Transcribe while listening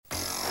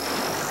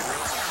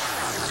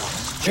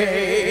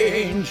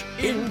Change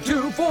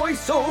into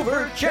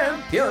voiceover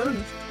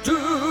champions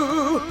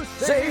to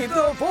save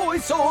the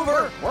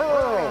voiceover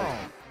world.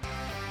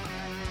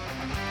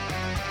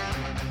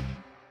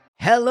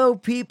 Hello,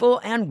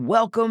 people, and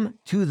welcome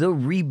to the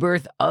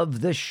rebirth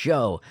of the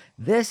show.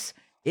 This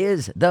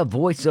is the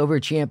Voiceover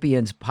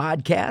Champions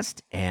podcast,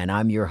 and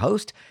I'm your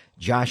host,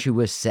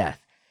 Joshua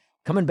Seth.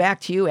 Coming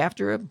back to you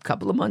after a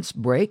couple of months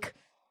break.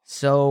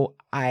 So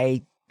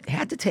I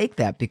had to take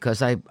that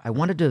because I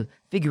wanted to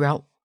figure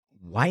out,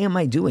 why am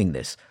I doing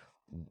this?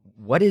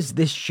 What is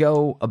this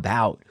show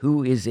about?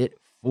 Who is it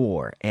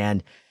for?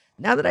 And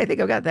now that I think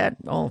I've got that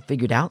all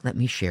figured out, let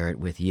me share it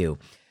with you.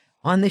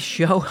 On this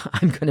show,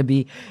 I'm going to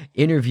be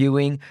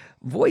interviewing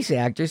voice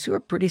actors who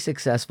are pretty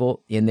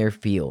successful in their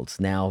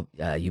fields. Now,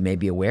 you may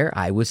be aware,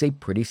 I was a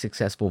pretty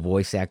successful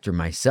voice actor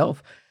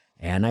myself,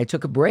 and I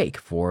took a break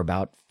for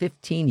about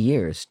 15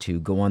 years to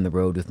go on the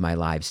road with my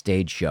live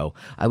stage show.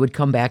 I would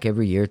come back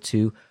every year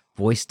to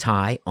voice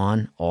Ty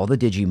on all the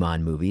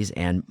Digimon movies,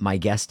 and my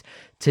guest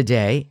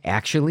today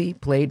actually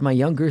played my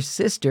younger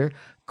sister,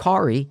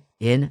 Kari,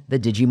 in the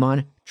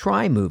Digimon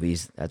Tri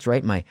movies. That's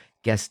right, my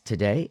guest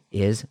today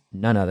is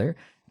none other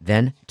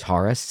than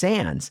Tara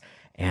Sands,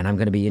 and I'm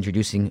going to be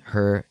introducing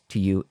her to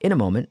you in a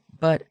moment.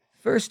 But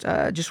first,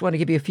 I just want to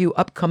give you a few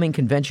upcoming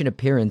convention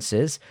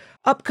appearances.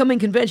 Upcoming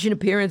convention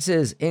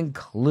appearances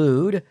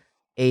include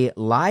a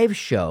live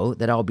show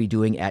that I'll be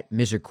doing at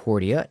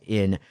Misericordia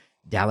in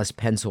Dallas,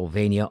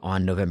 Pennsylvania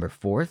on November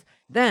 4th.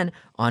 Then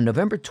on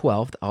November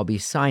 12th, I'll be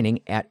signing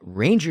at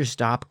Ranger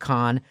Stop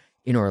Con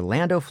in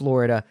Orlando,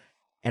 Florida.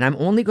 And I'm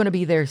only going to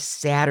be there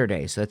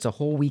Saturday, so that's a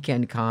whole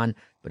weekend con.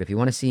 But if you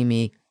want to see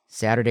me,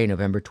 Saturday,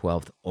 November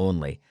 12th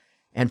only.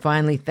 And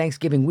finally,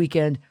 Thanksgiving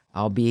weekend,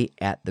 I'll be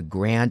at the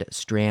Grand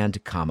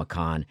Strand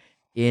Comic-Con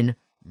in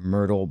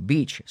Myrtle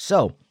Beach.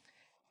 So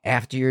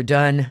after you're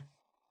done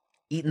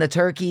eating the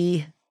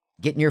turkey,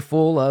 getting your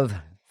full of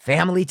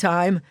family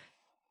time,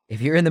 if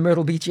you're in the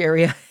Myrtle Beach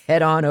area,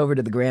 head on over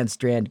to the Grand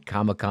Strand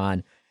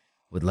Comic-Con.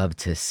 Would love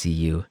to see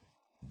you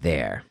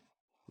there.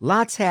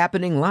 Lots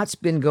happening, lots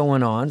been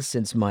going on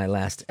since my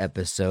last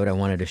episode I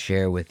wanted to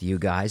share with you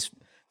guys.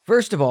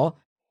 First of all,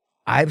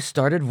 I've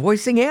started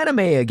voicing anime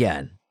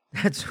again.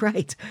 That's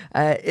right.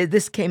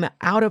 This came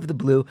out of the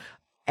blue.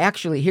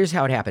 Actually, here's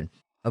how it happened.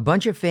 A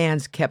bunch of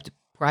fans kept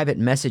private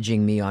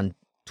messaging me on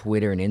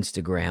Twitter and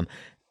Instagram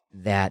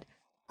that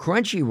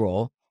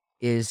Crunchyroll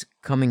is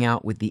coming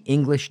out with the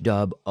English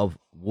dub of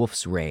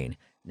Wolf's Rain.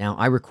 Now,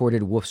 I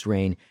recorded Wolf's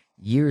Rain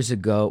years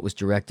ago. It was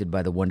directed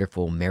by the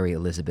wonderful Mary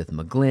Elizabeth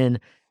McGlynn,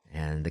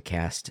 and the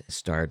cast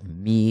starred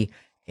me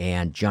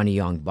and Johnny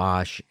Young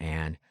Bosch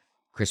and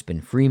Crispin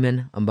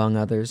Freeman, among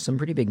others. Some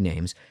pretty big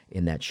names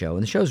in that show.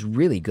 And the show's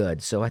really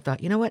good. So I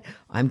thought, you know what?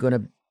 I'm going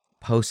to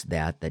post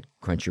that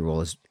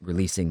Crunchyroll is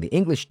releasing the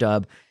English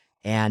dub.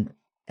 And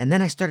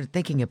then I started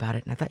thinking about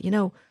it, and I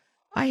thought,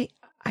 I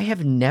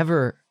have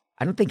never,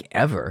 I don't think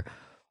ever,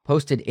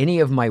 posted any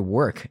of my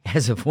work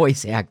as a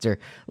voice actor,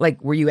 like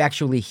where you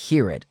actually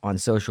hear it on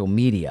social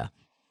media.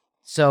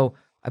 So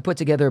I put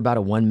together about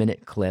a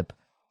 1-minute clip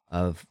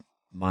of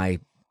my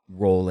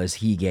role as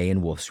Hige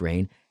in Wolf's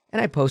Rain,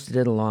 and I posted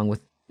it along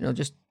with,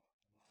 just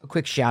a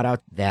quick shout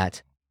out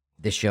that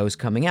this show's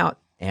coming out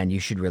and you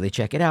should really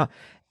check it out.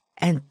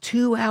 And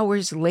 2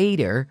 hours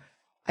later,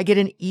 I get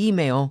an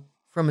email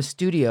from a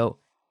studio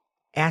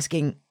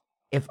asking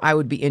if I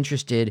would be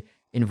interested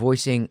in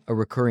voicing a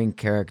recurring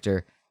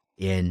character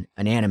in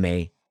an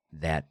anime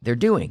that they're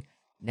doing.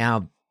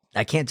 Now,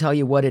 I can't tell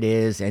you what it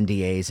is,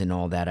 NDAs and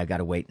all that. I got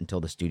to wait until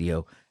the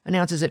studio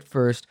announces it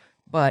first,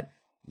 but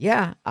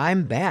yeah,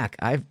 I'm back.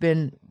 I've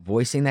been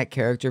voicing that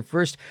character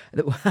first.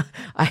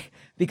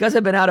 Because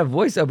I've been out of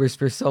voiceovers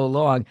for so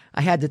long, I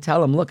had to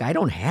tell them, look, I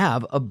don't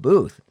have a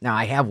booth. Now,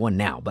 I have one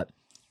now, but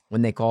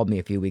when they called me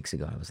a few weeks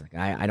ago, I was like,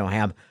 I don't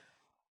have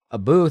a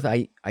booth.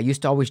 I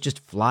used to always just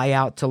fly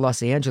out to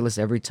Los Angeles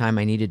every time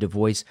I needed to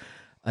voice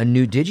a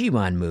new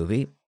Digimon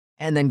movie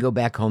and then go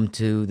back home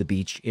to the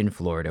beach in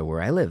Florida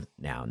where I live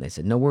now. And they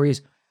said, no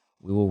worries,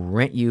 we will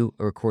rent you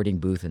a recording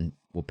booth and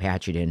we'll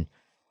patch it in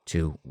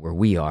to where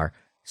we are.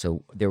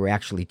 So there were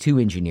actually 2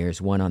 engineers,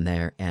 one on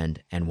their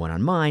end and one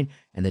on mine,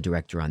 and the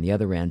director on the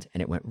other end.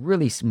 And it went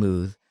really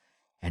smooth,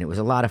 and it was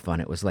a lot of fun.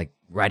 It was like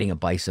riding a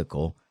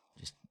bicycle,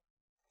 just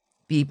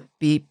beep,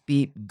 beep,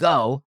 beep,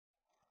 go.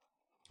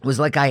 It was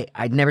like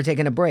I'd never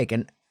taken a break.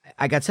 And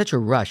I got such a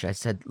rush. I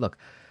said, look,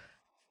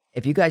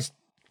 if you guys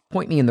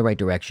point me in the right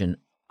direction,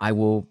 I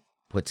will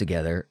put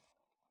together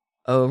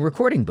a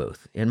recording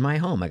booth in my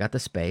home. I got the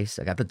space,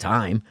 I got the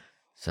time,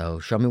 so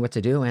show me what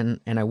to do, and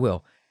I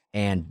will.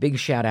 And big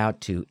shout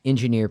out to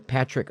engineer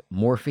Patrick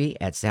Morphy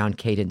at Sound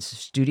Cadence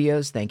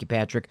Studios. Thank you,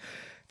 Patrick,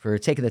 for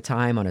taking the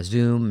time on a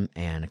Zoom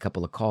and a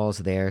couple of calls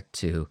there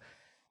to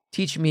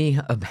teach me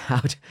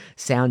about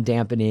sound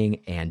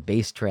dampening and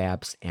bass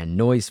traps and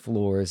noise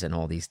floors and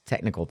all these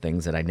technical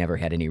things that I never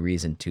had any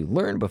reason to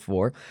learn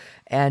before.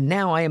 And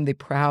now I am the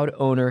proud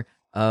owner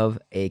of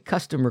a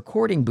custom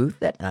recording booth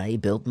that I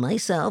built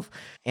myself.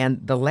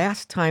 And the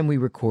last time we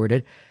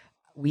recorded,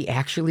 we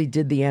actually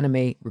did the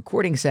anime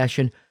recording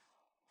session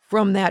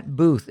from that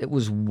booth. It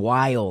was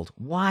wild,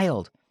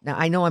 wild. Now,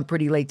 I know I'm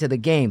pretty late to the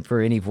game for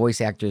any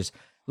voice actors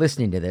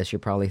listening to this. You're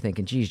probably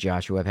thinking, geez,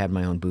 Joshua, I've had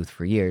my own booth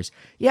for years.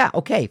 Yeah,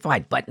 okay,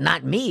 fine, but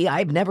not me.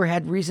 I've never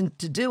had reason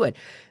to do it.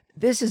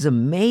 This is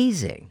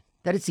amazing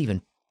that it's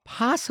even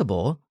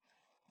possible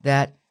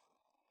that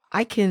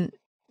I can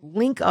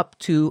link up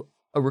to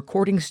a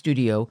recording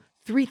studio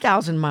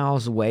 3,000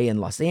 miles away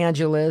in Los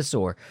Angeles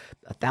or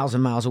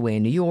 1,000 miles away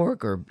in New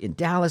York or in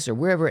Dallas or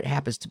wherever it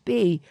happens to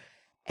be,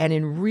 and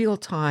in real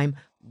time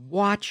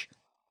watch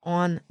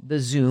on the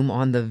Zoom,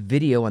 on the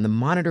video, on the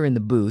monitor in the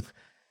booth.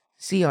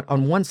 See,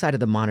 on one side of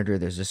the monitor,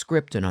 there's a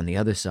script, and on the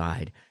other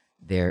side,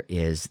 there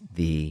is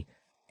the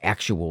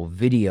actual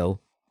video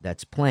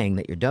that's playing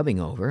that you're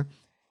dubbing over.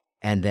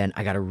 And then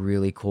I got a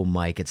really cool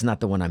mic. It's not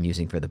the one I'm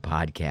using for the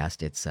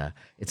podcast. It's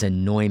a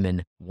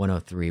Neumann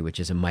 103, which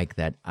is a mic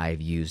that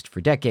I've used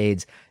for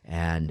decades,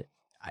 and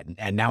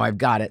now I've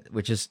got it,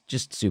 which is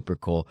just super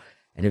cool,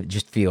 and it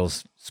just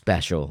feels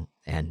special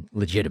and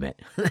legitimate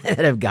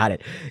that I've got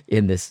it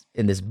in this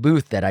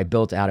booth that I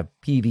built out of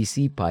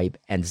PVC pipe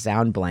and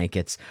sound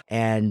blankets.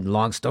 And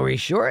long story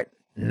short,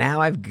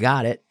 now I've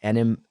got it and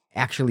am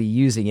actually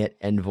using it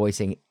and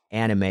voicing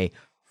anime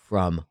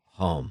from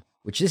home,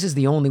 which this is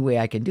the only way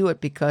I can do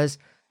it because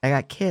I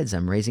got kids.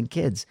 I'm raising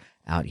kids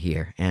out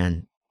here.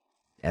 And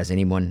as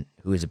anyone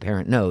who is a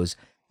parent knows,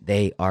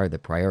 they are the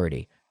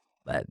priority.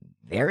 But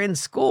they're in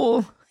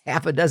school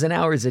half a dozen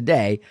hours a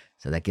day,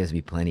 so that gives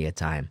me plenty of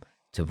time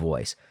to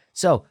voice.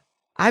 So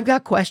I've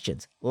got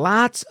questions,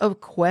 lots of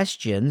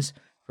questions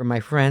from my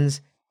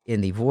friends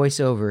in the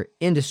voiceover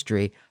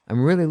industry.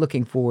 I'm really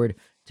looking forward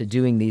to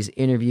doing these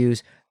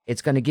interviews.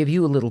 It's going to give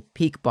you a little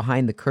peek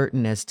behind the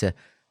curtain as to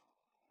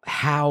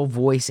how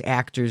voice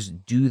actors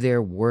do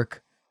their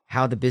work,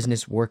 how the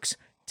business works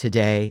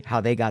today, how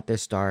they got their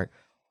start,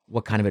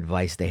 what kind of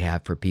advice they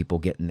have for people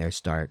getting their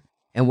start,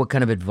 and what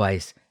kind of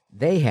advice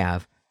they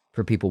have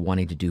for people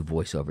wanting to do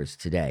voiceovers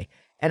today.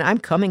 And I'm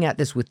coming at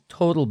this with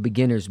total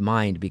beginner's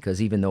mind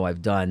because even though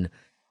I've done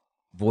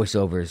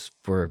voiceovers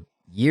for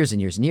years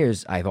and years and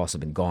years, I've also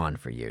been gone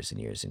for years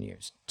and years and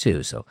years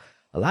too. So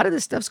a lot of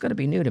this stuff's going to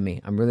be new to me.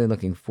 I'm really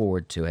looking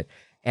forward to it.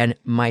 And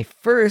my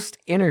first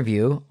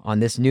interview on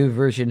this new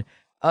version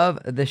of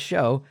the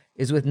show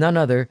is with none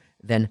other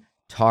than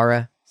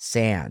Tara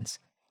Sands.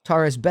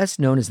 Tara is best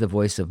known as the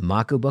voice of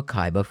Makuba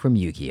Kaiba from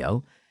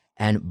Yu-Gi-Oh!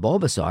 And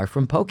Bulbasaur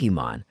from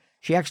Pokemon.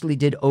 She actually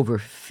did over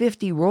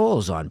 50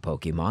 roles on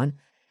Pokemon.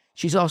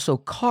 She's also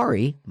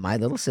Kari, my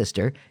little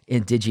sister,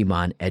 in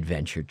Digimon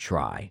Adventure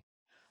Tri.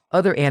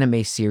 Other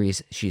anime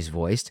series she's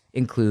voiced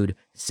include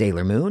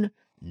Sailor Moon,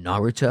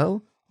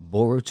 Naruto,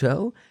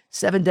 Boruto,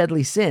 Seven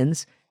Deadly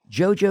Sins,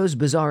 JoJo's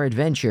Bizarre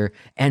Adventure,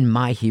 and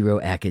My Hero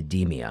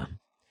Academia.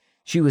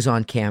 She was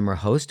on-camera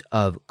host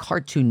of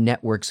Cartoon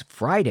Network's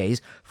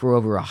Fridays for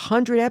over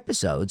 100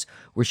 episodes,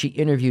 where she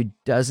interviewed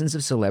dozens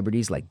of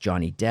celebrities like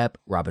Johnny Depp,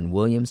 Robin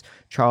Williams,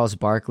 Charles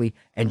Barkley,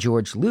 and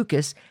George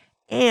Lucas,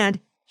 and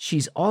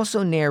she's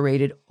also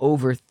narrated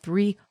over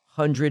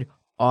 300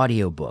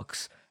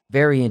 audiobooks.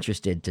 Very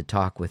interested to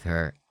talk with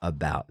her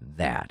about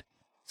that.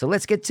 So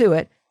let's get to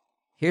it.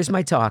 Here's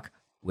my talk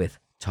with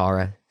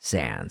Tara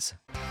Sands.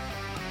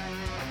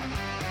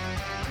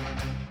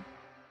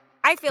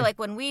 I feel like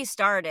when we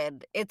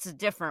started, it's a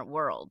different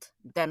world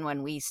than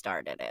when we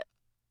started it.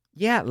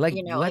 Yeah, like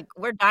like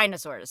we're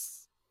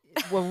dinosaurs.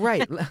 Well,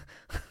 right.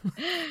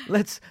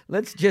 let's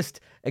just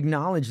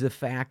acknowledge the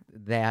fact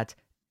that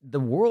the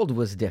world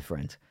was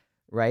different,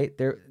 right?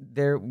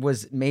 There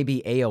was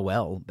maybe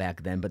AOL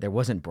back then, but there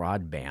wasn't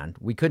broadband.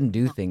 We couldn't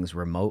do things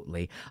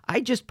remotely.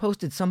 I just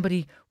posted,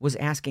 somebody was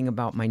asking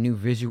about my new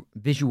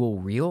visual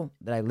reel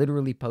that I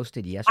literally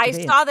posted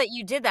yesterday. I saw that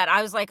you did that.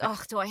 I was like,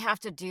 oh, do I have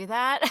to do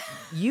that?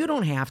 You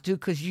don't have to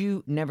because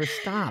you never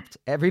stopped.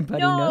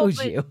 Everybody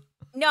knows you.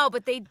 No,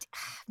 but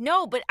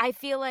I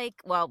feel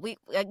like, well,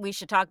 we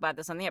should talk about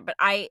this on the air, but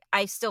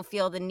I still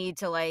feel the need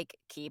to like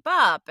keep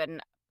up and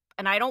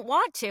I don't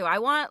want to. I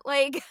want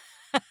like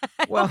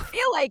I don't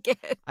feel like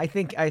it. I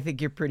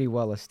think you're pretty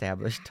well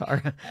established,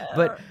 Tara.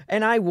 But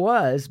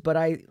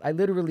I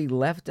literally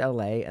left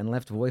LA and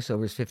left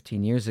voiceovers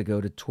 15 years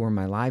ago to tour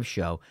my live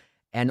show.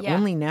 And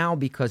only now,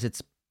 because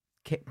it's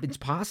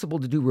possible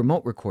to do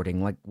remote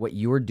recording like what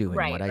you're doing,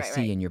 what I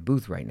see in your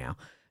booth right now.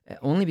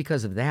 Only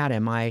because of that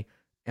am I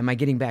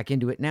getting back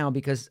into it now,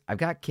 because I've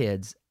got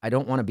kids. I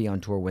don't want to be on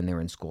tour when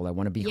they're in school. I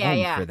want to be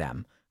home for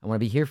them. I want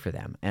to be here for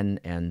them. And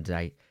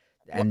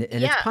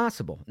it's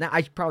possible. Now,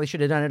 I probably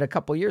should have done it a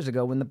couple years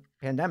ago when the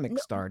pandemic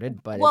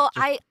started, but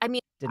I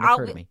mean, didn't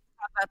occur to me.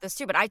 Talk about this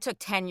too, but I took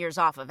 10 years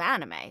off of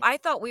anime. I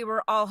thought we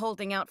were all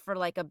holding out for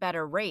like a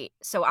better rate.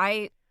 So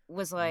I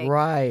was like,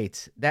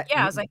 right.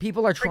 I was like,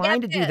 people are trying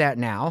to do that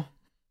now.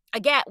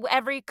 Again,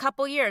 every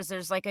couple years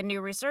there's like a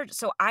new resurgence.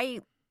 So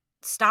I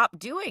stopped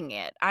doing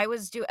it.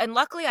 And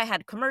luckily I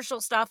had commercial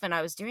stuff and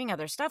I was doing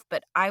other stuff,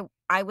 but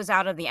I was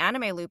out of the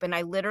anime loop, and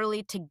I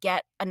literally, to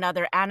get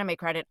another anime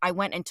credit, I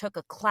went and took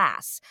a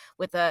class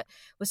with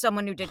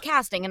someone who did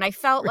casting, and I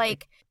felt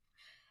like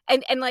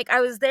And like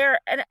I was there,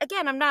 and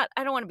again, I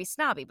don't want to be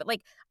snobby, but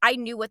like I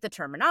knew what the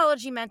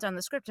terminology meant on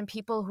the script, and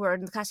people who are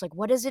in the class like,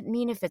 what does it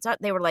mean if it's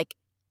out? They were like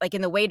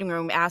in the waiting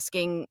room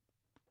asking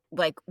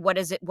like, what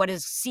does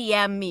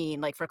CM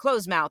mean, like for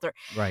closed mouth, or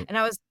Right.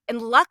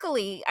 and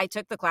luckily I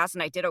took the class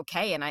and I did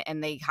okay,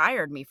 and they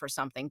hired me for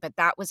something, but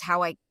that was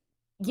how I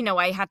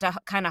had to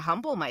kind of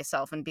humble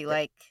myself and be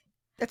like,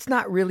 That's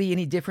not really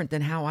any different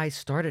than how I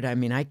started. I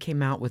mean, I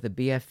came out with a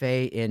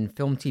BFA in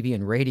film, TV,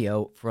 and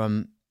radio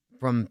from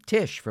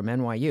Tisch from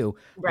NYU.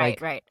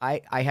 right, Like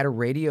right. I had a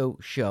radio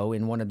show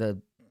in one of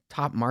the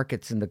top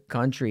markets in the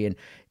country,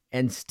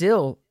 and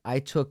still I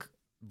took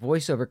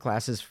voiceover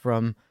classes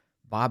from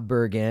Bob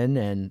Bergen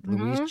and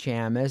Louise Hmm.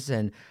 Chamis,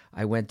 and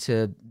I went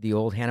to the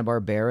old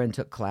Hanna-Barbera and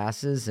took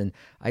classes, and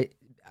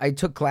I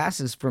took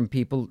classes from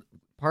people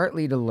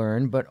partly to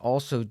learn, but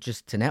also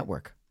just to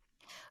network.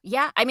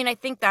 Yeah, I mean, I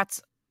think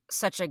that's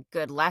such a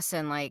good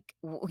lesson. Like,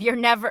 you're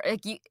never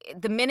like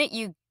the minute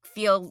you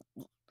feel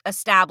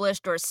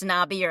established or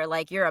snobby or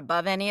like you're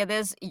above any of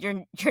this, you're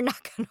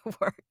not going to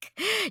work.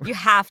 You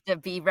have to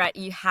be right.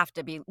 You have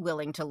to be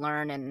willing to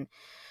learn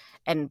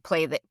and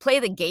play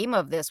the game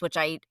of this, which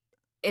I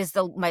is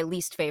the my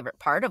least favorite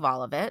part of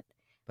all of it.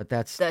 But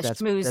that's The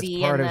that's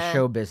schmoozy part and of the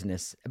show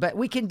business. But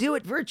we can do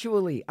it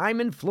virtually.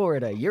 I'm in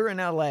Florida, you're in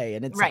LA,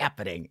 and it's right.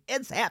 happening.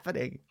 It's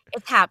happening.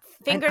 It's And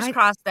fingers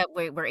crossed that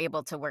we're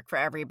able to work for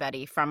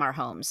everybody from our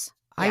homes.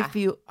 Yeah.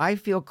 I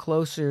feel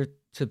closer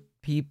to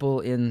people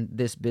in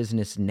this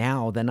business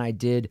now than I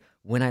did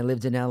when I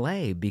lived in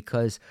LA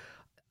because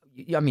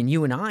I mean,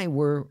 you and I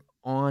were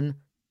on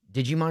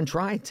Digimon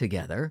Tri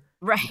together.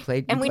 Right,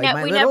 You and played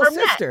my we little never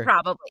met sister.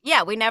 probably.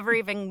 Yeah, we never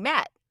even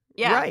met.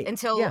 Yeah, Right.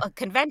 until Yeah. a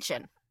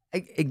convention.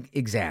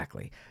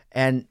 Exactly.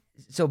 And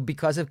so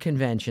because of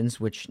conventions,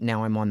 which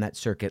now I'm on that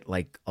circuit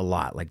like a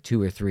lot, like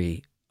 2 or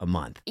 3 a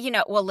month.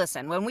 Well,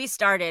 listen, when we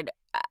started,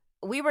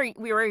 we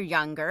were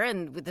younger,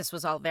 and this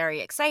was all very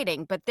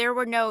exciting, but there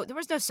was no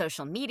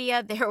social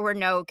media, there were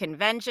no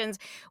conventions.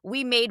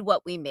 We made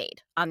what we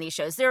made on these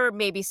shows. There were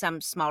maybe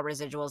some small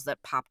residuals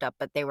that popped up,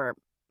 but they were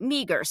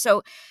meager.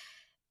 So,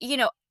 you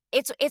know,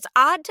 it's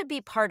odd to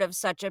be part of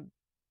such a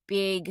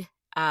big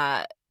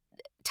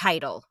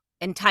title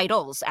and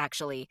titles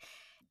actually,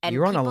 and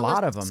You're on a people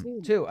lot of them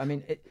assume. too. I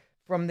mean,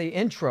 from the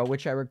intro,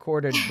 which I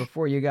recorded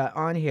before you got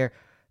on here,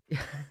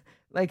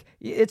 like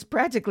it's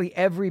practically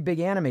every big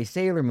anime: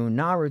 Sailor Moon,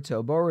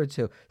 Naruto,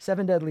 Boruto,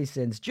 Seven Deadly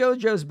Sins,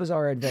 JoJo's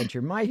Bizarre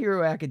Adventure, My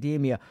Hero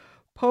Academia,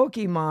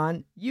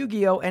 Pokemon,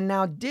 Yu-Gi-Oh, and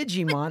now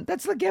Digimon.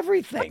 That's like But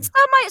everything. some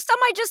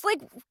I just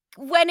like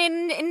went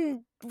in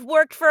and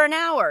worked for an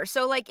hour.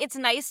 So like it's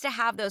nice to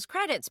have those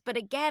credits, but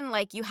again,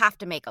 like you have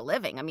to make a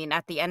living. I mean,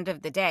 at the end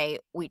of the day,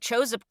 we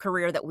chose a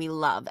career that we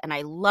love, and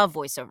I love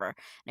voiceover,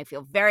 and I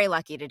feel very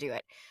lucky to do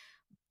it.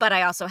 But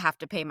I also have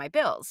to pay my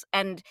bills.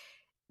 And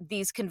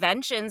these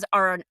conventions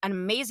are an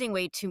amazing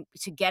way to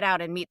get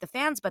out and meet the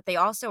fans, but they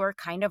also are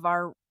kind of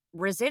our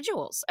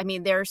residuals. I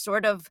mean, they're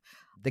sort of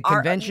The our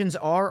conventions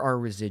are our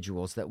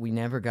residuals that we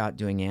never got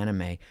doing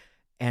anime.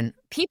 And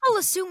people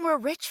assume we're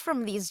rich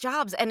from these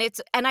jobs, and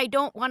I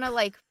don't want to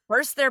like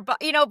burst their but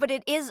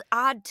it is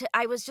odd to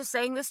I was just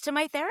saying this to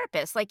my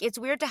therapist. Like it's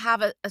weird to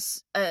have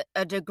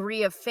a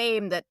degree of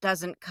fame that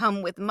doesn't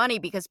come with money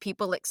because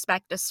people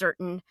expect a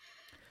certain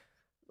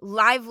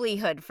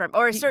livelihood from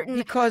or a certain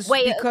because voice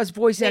way of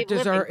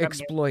actors are living from you.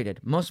 exploited.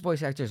 Most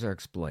voice actors are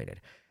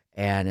exploited,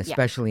 and Yeah.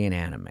 especially in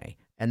anime.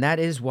 And that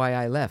is why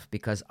I left,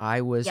 because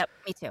I was Yep,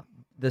 me too.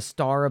 the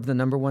star of the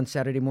 #1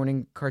 Saturday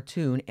morning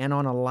cartoon and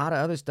on a lot of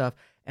other stuff,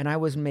 and I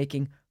was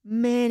making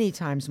many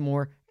times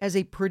more as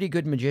a pretty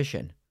good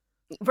magician.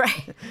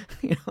 Right.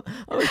 You know?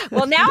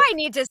 Well, now I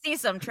need to see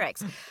some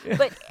tricks.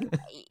 But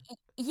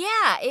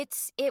yeah,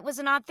 it was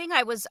an odd thing.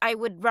 I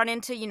would run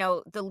into,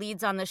 the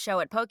leads on the show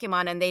at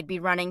Pokemon, and they'd be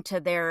running to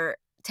their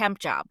temp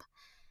job.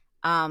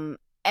 And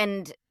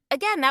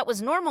again, that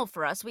was normal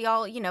for us. We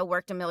all,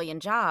 worked a million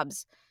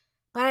jobs.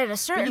 But at a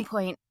certain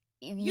point,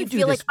 You you do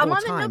feel this like I'm full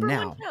on the time number one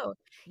now. show.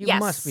 You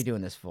must be Yes,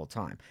 doing this full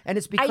time, and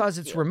it's I because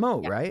it's do.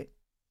 remote, Yeah. right?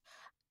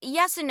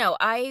 Yes and no.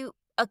 I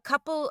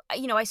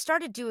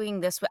started doing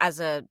this as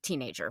a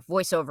teenager,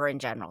 voiceover in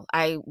general.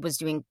 I was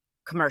doing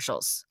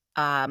commercials.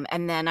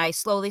 And then I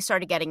slowly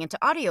started getting into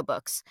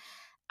audiobooks.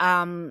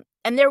 And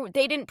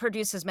they didn't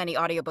produce as many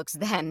audiobooks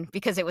then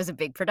because it was a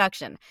big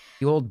production.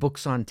 The old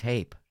books on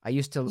tape. I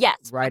used to Yes,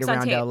 ride books on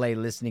around tape. LA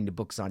listening to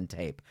books on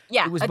tape.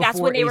 Yeah, It was that's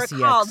before when they were ACX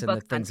called and the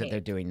books on things that they're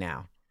tape. doing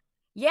now.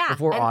 Yeah,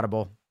 Before and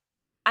Audible.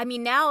 I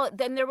mean,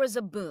 then there was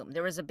a boom.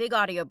 There was a big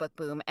audiobook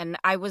boom, and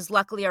I was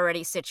luckily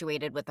already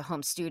situated with the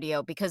home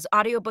studio because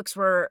audiobooks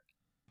were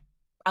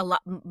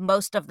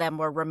most of them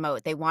were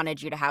remote. They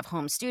wanted you to have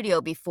home studio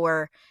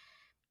before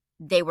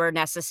they were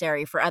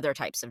necessary for other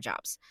types of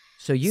jobs.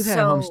 So you've had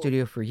a home So,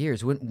 studio for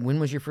years. When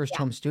was your first yeah,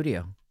 home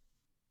studio?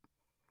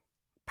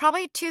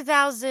 probably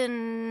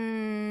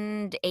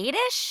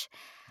 2008-ish.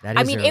 That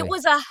I is mean, it early.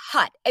 was a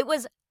hut.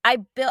 I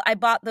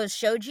bought those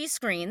shoji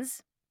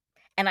screens,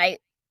 and I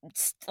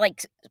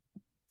like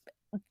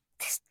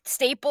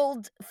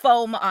stapled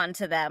foam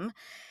onto them,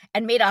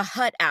 and made a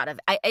hut out of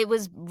it. It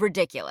was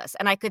ridiculous.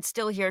 And I could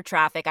still hear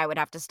traffic. I would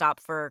have to stop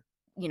for,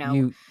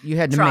 You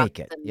had to trucks make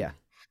it. Yeah.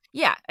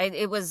 Yeah,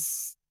 it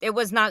was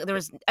not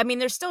there's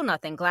still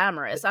nothing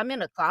glamorous. I'm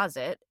in a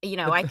closet,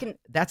 I can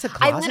That's a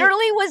I closet?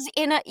 literally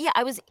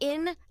was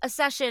in a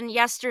session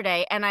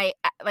yesterday, and I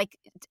like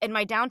in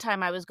my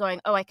downtime I was going,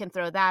 "Oh, I can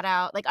throw that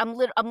out." Like I'm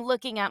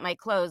looking at my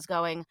clothes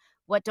going,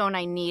 "What don't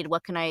I need?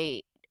 What can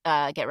I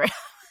get rid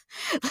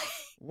of?" Like,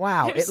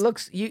 Wow, it there's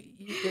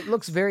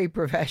looks very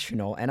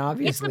professional, and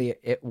obviously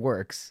it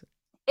works.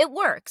 it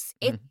works.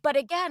 Mhm. But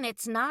again,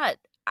 it's not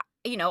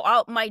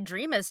all my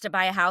dream is to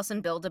buy a house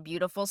and build a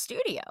beautiful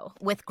studio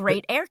with But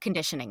great air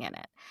conditioning in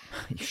it.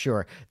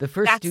 sure, the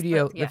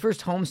Yeah.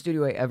 first home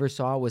studio I ever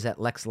saw was at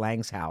Lex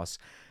Lang's house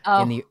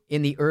in Oh,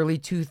 the early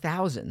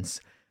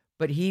 2000s.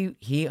 But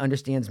he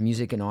understands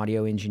music and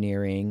audio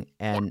engineering,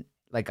 yeah. and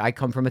like I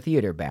come from a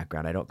theater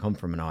background. I don't come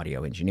from an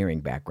audio engineering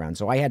background,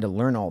 so I had to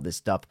learn all this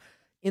stuff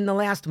in the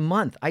last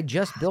month. I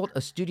just built a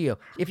studio.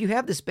 If you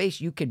have the space,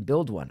 you can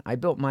build one. I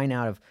built mine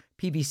out of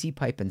PVC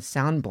pipe and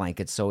sound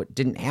blankets, so it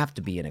didn't have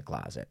to be in a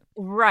closet.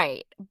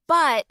 Right.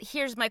 But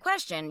here's my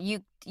question.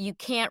 You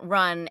can't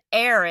run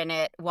air in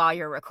it while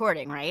you're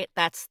recording, right?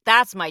 That's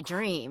my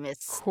dream is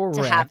to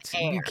have Correct.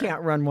 You air.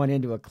 can't run one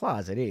into a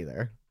closet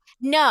either.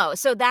 No,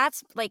 so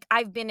that's like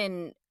I've been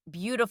in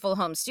beautiful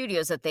home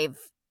studios that they've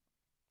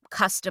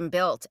custom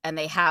built and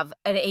they have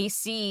an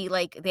AC,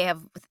 like they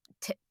have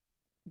t-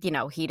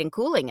 heat and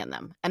cooling in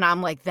them. And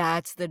I'm like,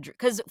 that's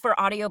because for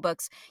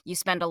audiobooks, you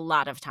spend a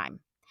lot of time.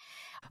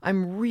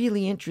 I'm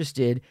really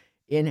interested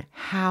in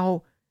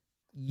how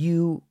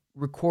you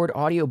record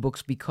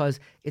audiobooks because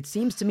it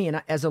seems to me,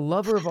 and as a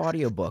lover of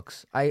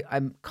audiobooks,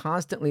 I'm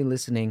constantly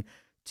listening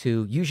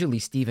to usually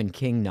Stephen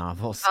King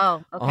novels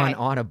Oh, on okay.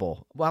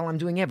 Audible while I'm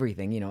doing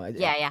everything, Yeah,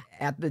 yeah.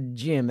 at the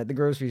gym, at the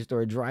grocery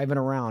store, driving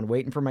around,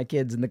 waiting for my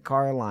kids in the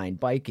car line,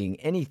 biking,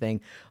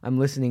 anything. I'm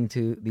listening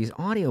to these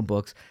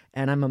audiobooks,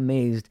 and I'm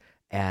amazed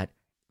at,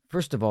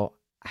 first of all,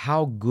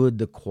 how good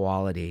the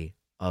quality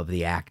of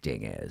the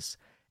acting is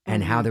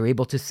and how Mhm. they're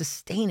able to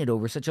sustain it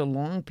over such a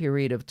long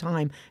period of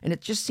time. And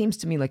it just seems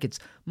to me like it's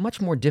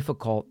much more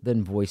difficult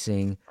than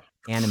voicing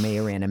anime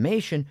or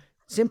animation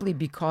simply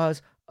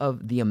because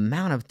of the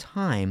amount of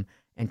time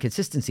and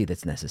consistency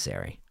that's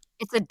necessary.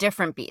 It's a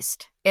different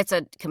beast. It's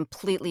a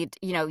completely,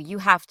 you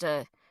have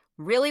to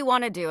really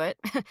want to do it.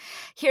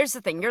 Here's the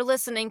thing, you're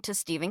listening to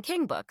Stephen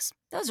King books.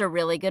 Those are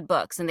really good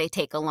books and they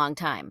take a long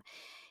time.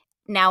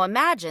 Now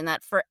imagine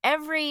that for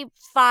every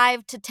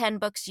 5 to 10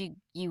 books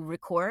you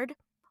record,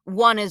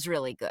 one is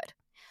really good.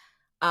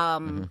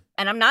 Mhm.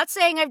 And I'm not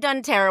saying I've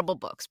done terrible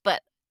books,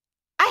 but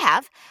I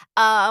have.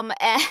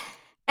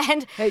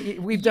 And Hey,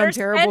 we've done you're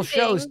terrible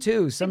shows spending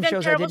too. we've Some done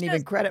shows I terrible didn't shows.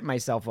 even credit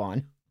myself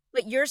on.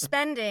 But you're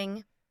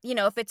spending,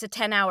 if it's a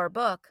 10-hour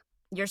book,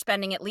 you're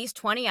spending at least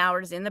 20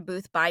 hours in the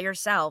booth by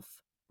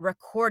yourself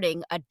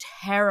recording a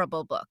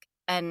terrible book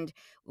and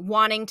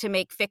wanting to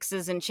make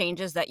fixes and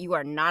changes that you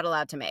are not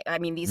allowed to make. I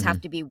mean, these have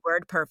Mhm. to be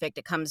word perfect.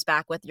 It comes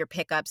back with your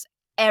pickups.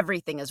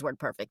 Everything is word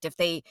perfect. If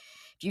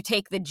you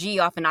take the G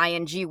off an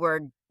ing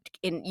word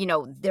in,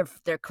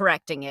 they're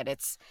correcting it.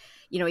 It's,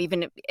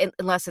 even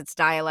unless it's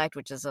dialect,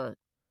 which is a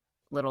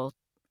little,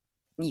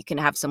 you can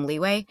have some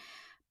leeway.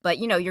 But,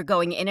 you're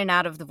going in and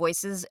out of the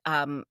voices.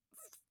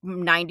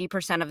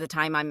 90% of the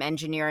time I'm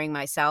engineering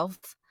myself.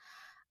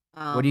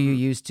 What do you Um,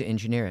 use to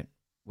engineer it?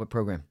 What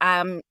program?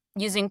 I'm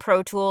using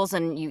Pro Tools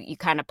and you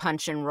kind of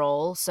punch and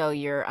roll. So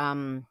you're,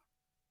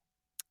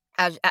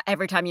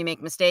 every time you make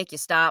a mistake, you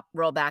stop,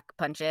 roll back,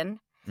 punch in.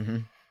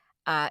 Mhm.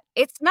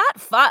 It's not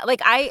fun.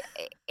 Like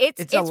It's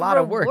a it's lot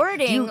of work.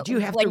 rewarding Do you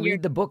have to when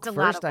read the book it's a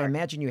lot of first? I work.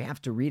 imagine you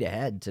have to read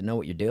ahead to know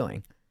what you're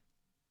doing.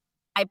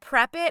 I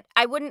prep it.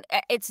 I wouldn't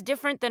it's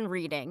different than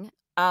reading.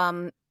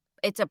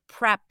 It's a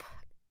prep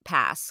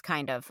pass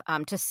kind of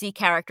to see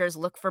characters,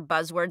 look for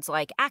buzzwords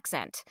like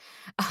accent.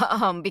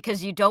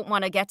 Because you don't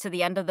want to get to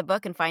the end of the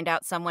book and find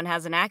out someone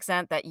has an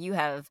accent that you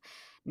have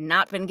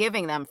not been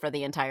giving them for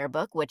the entire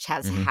book, which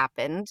has Mhm.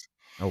 happened.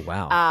 Oh,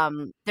 wow.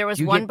 There was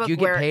Do you one get do book you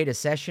get where paid a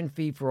session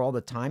fee for all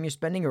the time you're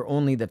spending or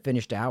only the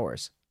finished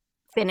hours?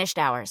 finished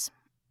hours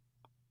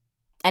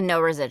and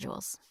no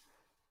residuals.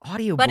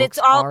 But it's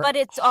Audiobooks all are but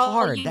it's all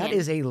hard. That union.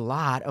 is a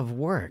lot of Yeah.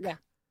 work.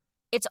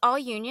 It's all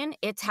union.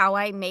 It's how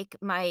I make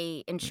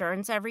my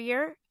insurance every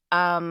year.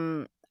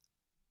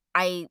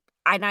 I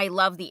I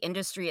love the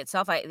industry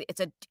itself.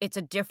 It's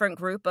a different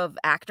group of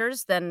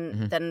actors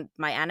Mhm. than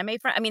my anime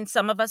friend. I mean,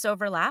 some of us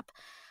overlap.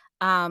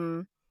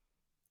 Um,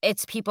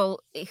 it's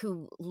people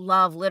who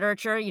love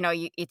literature.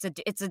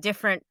 It's a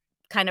different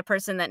kind of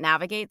person that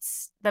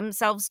navigates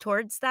themselves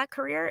towards that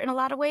career in a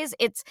lot of ways.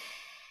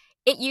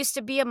 It used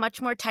to be a much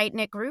more tight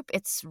knit group.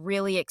 It's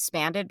really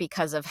expanded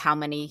because of how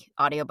many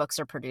audiobooks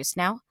are produced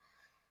now.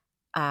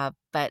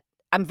 But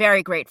I'm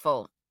very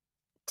grateful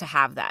to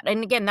have that.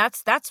 And again,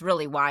 that's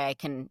really why I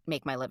can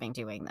make my living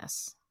doing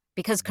this.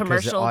 Because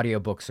Because the commercial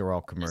audiobooks are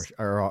all just commercial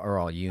are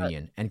all uh,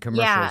 union, and yeah,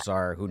 commercials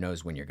are who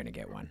knows when you're gonna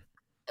get one.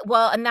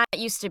 Well, and that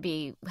used to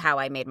be how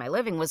I made my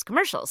living, was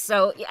commercials.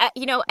 So,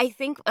 I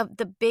think of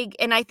the big,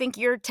 and I think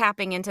you're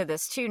tapping into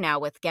this too now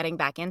with getting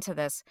back into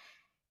this.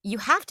 You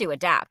have to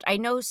adapt. I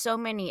know so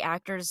many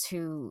actors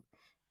who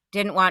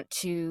didn't want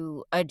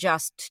to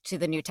adjust to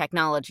the new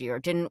technology or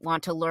didn't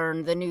want to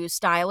learn the new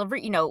style of,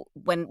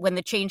 when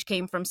the change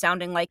came from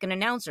sounding like an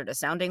announcer to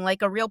sounding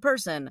like a real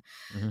person.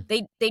 Mhm.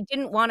 They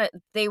didn't want to,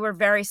 they were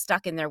very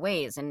stuck in their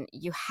ways, and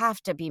you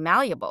have to be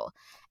malleable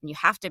and you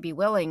have to be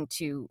willing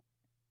to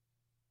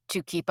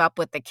keep up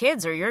with the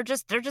kids, or they're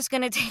just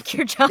going to take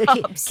your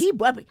jobs.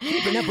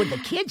 Keeping up with the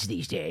kids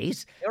these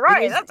days.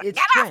 Right. It's Get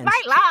trends. off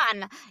my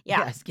lawn.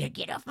 Yeah. Yes,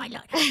 get off my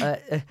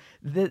lawn.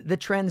 The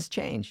trends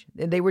change,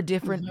 and they were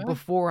different Mhm.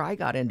 before I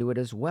got into it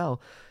as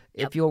well.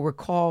 If you'll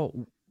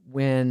recall,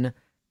 when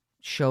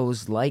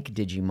shows like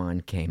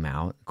Digimon came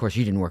out, of course,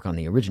 you didn't work on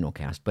the original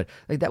cast, but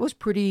like that was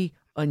pretty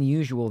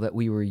unusual that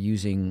we were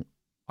using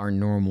our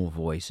normal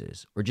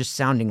voices or just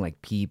sounding like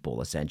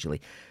people,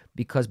 essentially.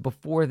 Because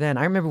before then,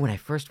 I remember when I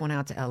first went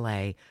out to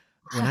LA,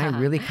 when I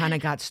really kind of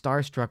got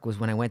starstruck was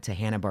when I went to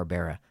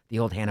Hanna-Barbera, the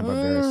old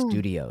Hanna-Barbera Mm.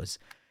 studios,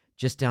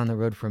 just down the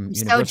road from I'm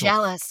so Universal.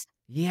 jealous.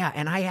 Yeah,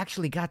 and I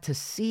actually got to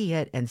see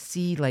it and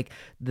see like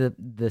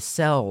the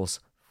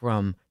cells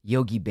from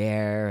Yogi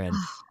Bear and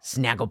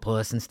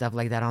Snagglepuss and stuff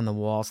like that on the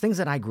walls, things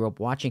that I grew up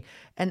watching.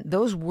 And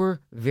those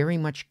were very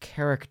much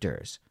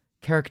characterizations.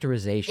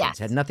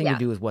 Had Yes. nothing to Yeah.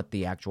 do with what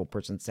the actual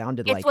person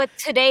sounded It's like. what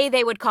today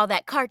they would call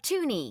that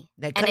cartoony.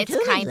 That And it's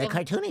kind that of,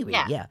 cartoony read,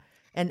 yeah. yeah.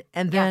 And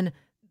Yeah. then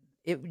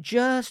it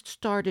just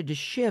started to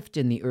shift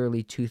in the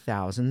early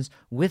 2000s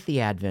with the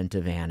advent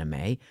of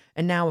anime,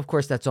 and now, of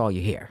course, that's all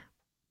you hear.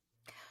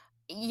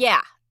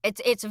 Yeah.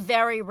 It's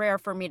very rare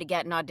for me to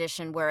get an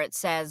audition where it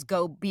says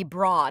go be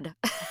broad.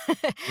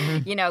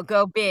 Mhm.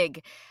 Go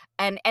big.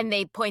 And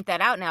they point that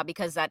out now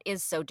because that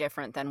is so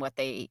different than what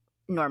they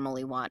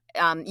normally want.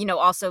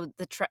 Also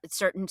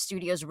certain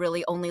studios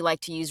really only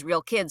like to use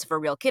real kids for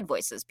real kid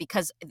voices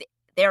because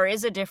there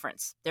is a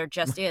difference. There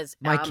just is.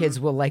 My kids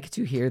will like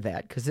to hear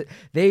that because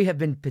they have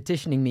been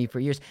petitioning me for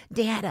years.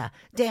 Dada,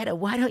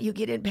 why don't you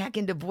get back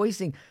into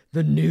voicing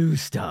the new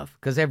stuff?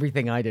 Because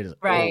everything I did is old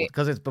Right.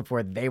 because it's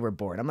before they were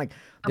born. I'm like,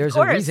 Of there's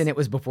a reason course. it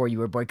was before you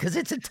were born because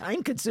it's a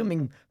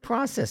time-consuming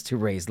process to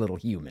raise little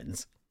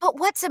humans. But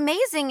what's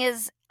amazing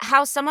is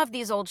how some of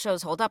these old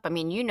shows hold up. I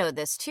mean, you know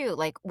this too.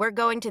 Like, we're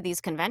going to these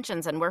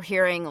conventions and we're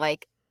hearing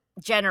like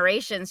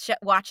generations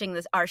watching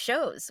our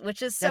shows,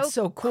 which is That's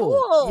so so cool.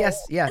 cool.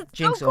 Yes, yeah. It's so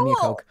Jinx, owe me a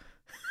cool. Coke.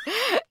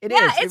 It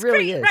Yeah, is. It it's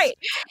really great, is. right?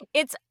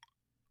 It's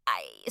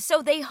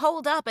so they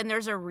hold up, and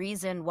there's a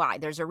reason why.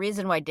 There's a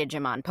reason why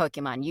Digimon,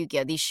 Pokemon,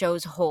 Yu-Gi-Oh, these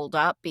shows hold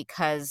up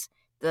because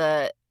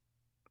the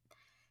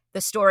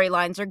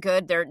storylines are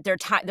good.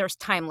 There's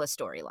timeless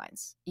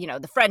storylines.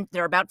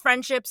 They're about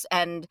friendships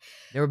and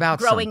They're about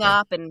growing something.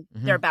 up, and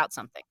Mhm. they're about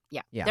something.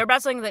 Yeah. Yeah. They're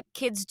about something that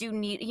kids do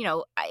need.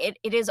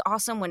 It is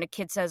awesome when a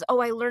kid says, "Oh,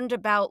 I learned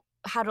about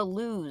how to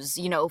lose,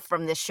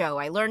 from this show.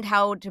 I learned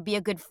how to be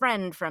a good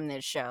friend from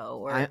this show."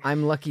 Or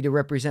I'm lucky to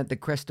represent the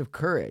crest of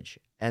courage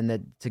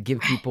and to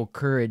give people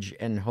courage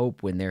and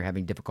hope when they're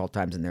having difficult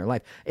times in their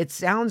life. It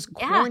sounds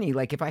Yeah. corny.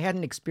 Like if I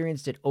hadn't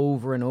experienced it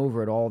over and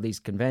over at all these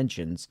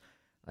conventions,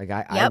 like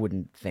I Yep.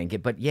 wouldn't think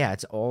it. But yeah,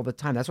 it's all the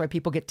time. That's why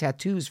people get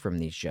tattoos from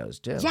these shows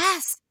too.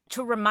 Yes,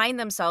 to remind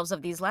themselves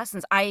of these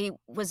lessons. I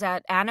was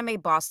at Anime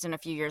Boston a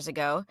few years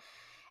ago.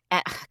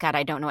 God,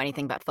 I don't know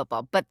anything about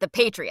football, but the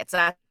Patriots,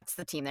 that's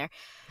the team there.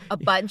 A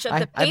bunch of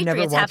the I've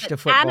never Patriots have watched an a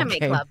football anime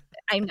game. club.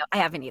 I know, I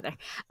haven't either.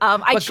 I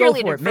But go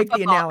cheerleaded for it. for Make the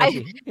football.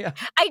 analogy. Yeah.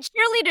 I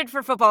cheerleaded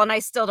for football, and I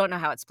still don't know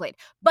how it's played.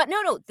 But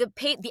no,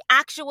 the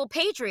actual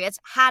Patriots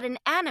had an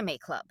anime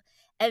club,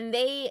 and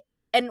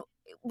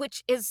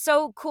which is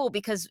so cool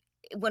because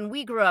when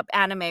we grew up,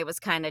 anime was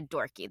kind of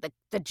dorky.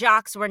 The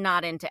jocks were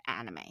not into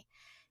anime.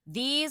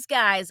 These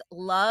guys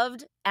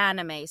loved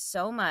anime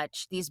so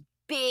much. These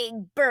big,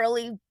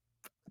 burly,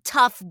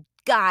 tough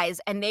guys,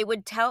 and they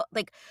would tell,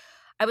 like,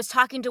 I was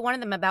talking to one of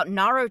them about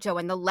Naruto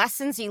and the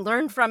lessons he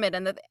learned from it,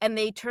 and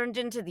they turned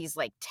into these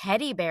like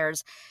teddy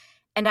bears.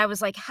 And I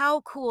was like, how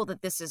cool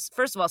that this is,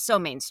 first of all, so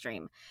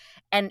mainstream.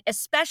 And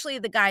especially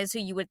the guys who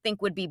you would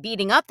think would be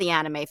beating up the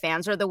anime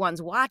fans are the ones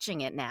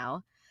watching it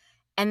now.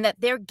 And that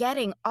they're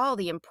getting all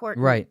the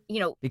important, Right.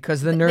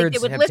 Because the they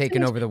nerds would have listen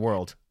taken to- over the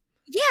world.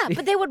 Yeah,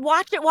 but they would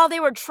watch it while they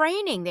were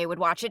training. They would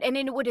watch it, and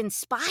it would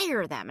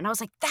inspire them. And I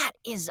was like,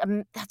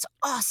 that's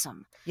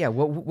awesome. Yeah,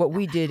 what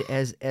we did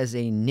as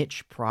a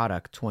niche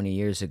product 20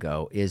 years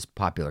ago is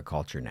popular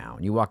culture now.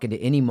 And you walk into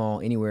any mall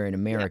anywhere in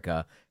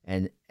America,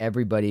 and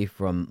everybody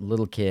from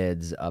little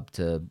kids up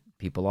to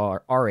people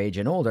our age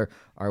and older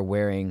are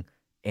wearing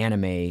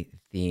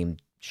anime-themed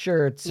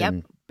shirts Yep.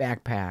 and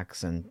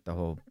backpacks and the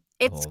whole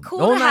It's whole- cool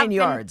the whole to have 9 been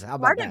yards. How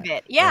about part that? of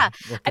it. Yeah.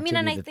 We'll I mean,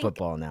 and continue I the think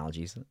football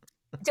analogies.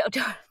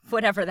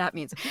 whatever that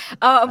means.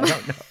 I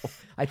don't know.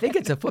 I think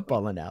it's a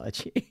football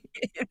analogy.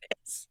 It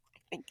is.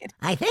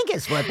 I think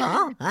it's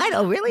football. I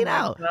don't really Oh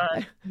my know.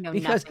 God. I know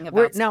Because nothing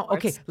we're about now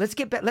okay. sports. Let's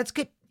get back. Let's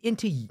get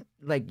into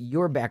like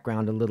your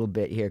background a little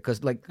bit here,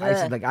 because like I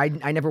said, Ugh. like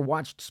I never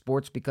watched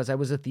sports because I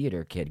was a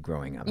theater kid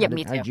growing up. Yeah,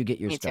 me How too. did you get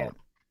your Me too. start?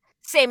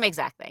 Same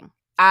exact thing.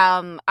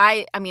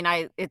 I mean,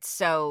 I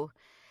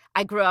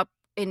grew up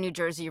in New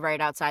Jersey, right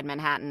outside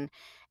Manhattan,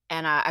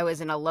 and I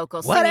was in a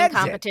local What singing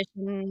exit?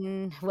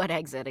 competition. What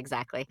exit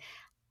exactly?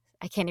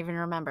 I can't even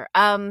remember.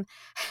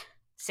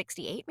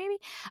 68 maybe.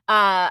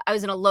 I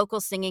was in a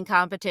local singing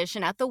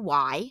competition at the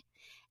Y,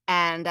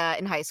 and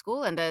in high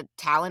school, and a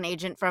talent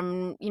agent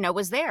from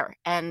was there,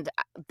 and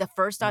the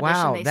first audition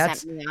Wow, they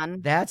sent me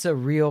on. that's a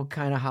real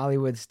kind of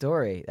Hollywood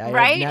story.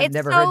 Right? I've It's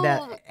never heard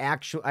that so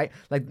actual. I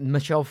like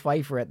Michelle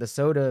Pfeiffer at the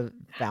soda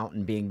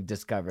fountain being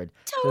discovered.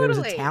 So there was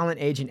a totally.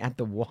 talent agent at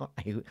the Y.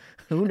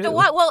 Who The knew?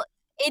 what? Well,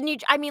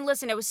 I mean,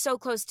 listen, it was so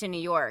close to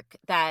New York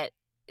that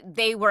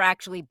they were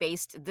actually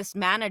based. This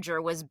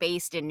manager was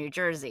based in New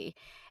Jersey,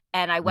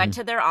 and I went Mhm.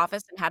 to their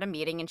office and had a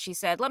meeting, and she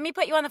said, "Let me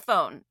put you on the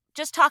phone.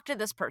 Just talk to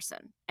this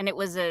person." And it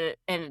was an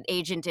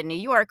agent in New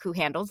York who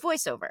handled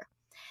voiceover.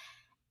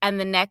 And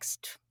the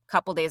next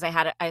couple days,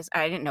 I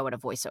didn't know what a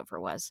voiceover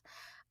was.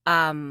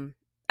 Um,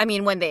 I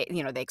mean, when they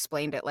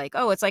explained it like,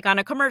 "Oh, it's like on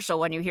a commercial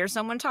when you hear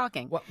someone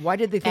talking." Why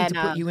did they think to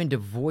And put you into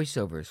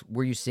voiceovers?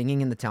 Were you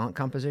singing in the talent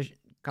yeah, I competition?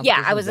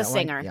 Is was a that why?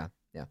 singer. Yeah,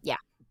 yeah. Yeah.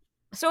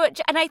 So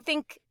and I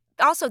think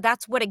also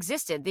that's what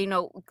existed.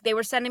 They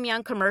were sending me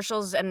on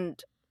commercials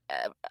and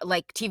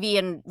like TV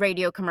and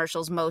radio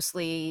commercials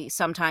mostly,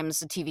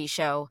 sometimes a TV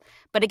show.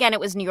 But again,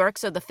 it was New York,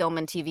 so the film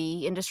and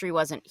TV industry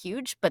wasn't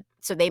huge, but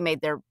so they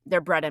made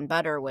their bread and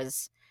butter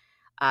was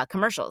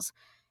commercials.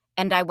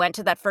 And I went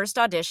to that first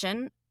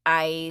audition.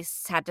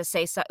 Had to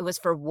say so, it was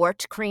for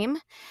Wart Cream,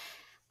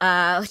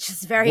 which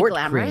is very Wart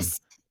cream glamorous.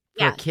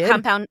 for a Yeah, kid?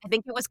 Compound. I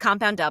think it was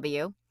Compound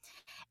W.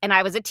 And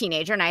I was a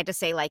teenager, and I had to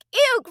say like,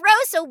 "Ew,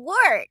 gross, a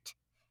wart."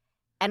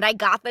 And I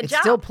got the It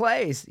still job.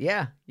 plays.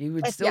 Yeah, you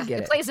would still Yeah, get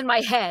it it. plays in my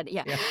head.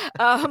 Yeah. Yeah.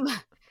 Um,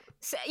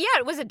 so, yeah,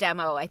 it was a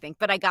demo, I think,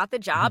 but I got the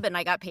Mhm. job and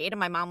I got paid. And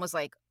my mom was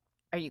like,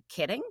 "Are you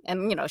kidding?"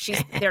 And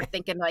they're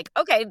thinking like,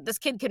 "Okay, this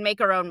kid can make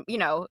her own."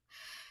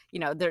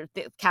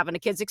 Having a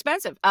kid's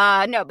expensive.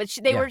 No, but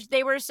Yeah.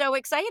 they were so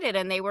excited,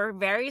 and they were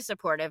very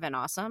supportive and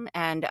awesome.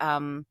 And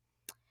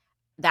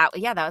that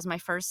was my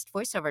first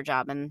voiceover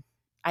job, and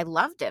I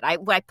loved it. I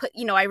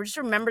just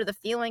remember the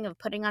feeling of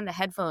putting on the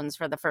headphones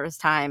for the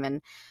first time,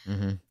 and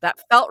Mhm. that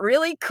felt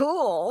really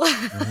cool.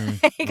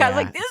 Mhm. Like, I was Yeah,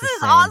 like, "This it's the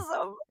is same.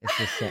 awesome." It's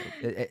the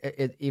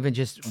same. Even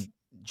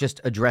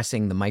just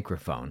addressing the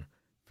microphone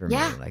for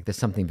Yeah. me, like there's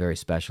something very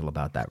special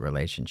about that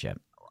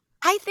relationship.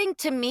 I think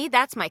to me,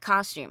 that's my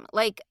costume.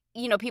 Like,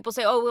 people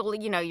say, "Oh, well,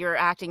 you're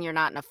acting, you're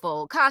not in a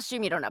full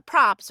costume, you don't have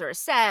props or a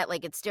set,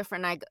 like it's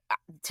different."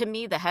 To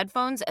me, the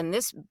headphones and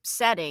this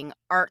setting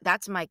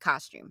that's my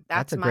costume.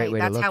 That's a great way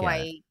to That's look how at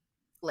it. I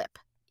flip.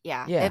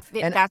 Yeah. Yeah,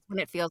 That's when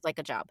it feels like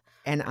a job.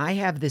 and I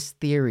have this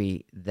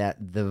theory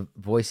that the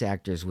voice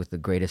actors with the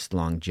greatest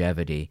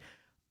longevity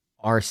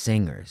are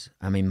singers.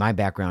 I mean, my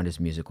background is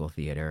musical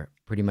theater.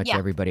 Pretty much Yeah.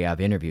 everybody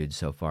I've interviewed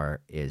so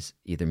far is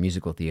either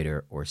musical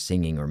theater or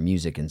singing or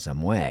music in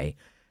some way.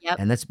 Yep.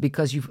 And that's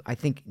because I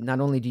think not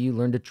only do you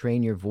learn to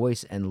train your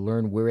voice and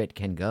learn where it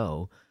can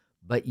go,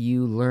 but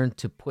you learn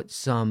to put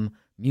some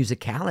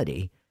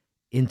musicality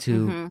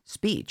into Mhm.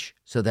 speech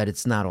so that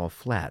it's not all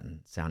flat and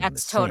sounding the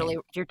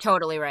same. You're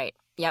totally right.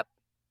 Yep.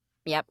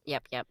 Yep.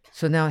 Yep. Yep.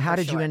 So now how For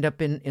did you sure. end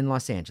up in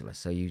Los Angeles?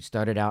 So you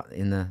started out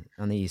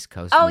on the East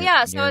Coast Oh,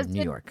 yeah. So near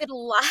New York. did a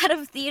lot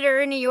of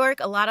theater in New York,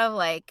 a lot of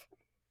like,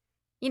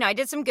 I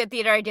did some good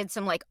theater. I did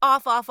some like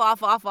off, off,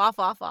 off, off, off,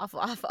 off, off,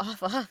 off,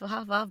 off,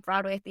 off, off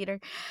Broadway theater.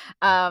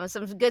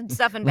 Some good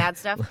stuff and bad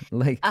stuff.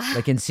 like Uh,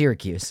 like in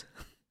Syracuse.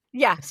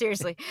 yeah,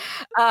 seriously.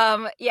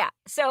 Yeah.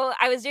 So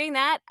I was doing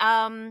that.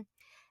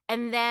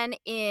 And then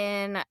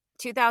in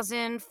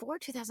 2004,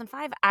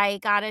 2005, I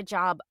got a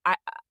job.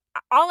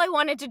 All I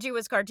wanted to do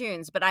was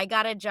cartoons, but I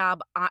got a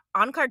job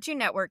on Cartoon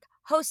Network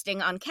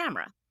hosting on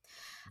camera.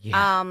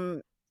 Yeah.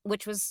 um,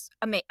 which was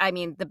I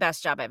mean, the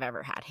best job I've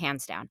ever had,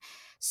 hands down.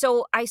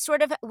 So I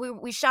sort of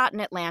we shot in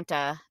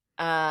Atlanta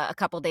a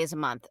couple days a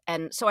month,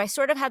 and so I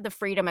sort of had the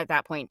freedom at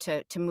that point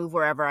to move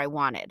wherever I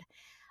wanted.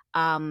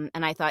 And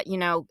I thought,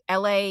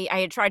 LA. I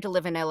had tried to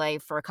live in LA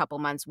for a couple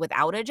months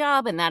without a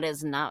job, and that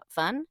is not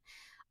fun.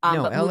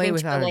 No, But LA moving to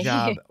without a LA,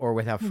 job or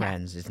without no,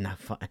 friends is not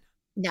fun.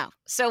 no.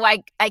 So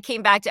I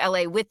came back to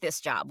LA with this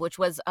job, which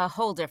was a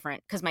whole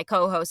different because my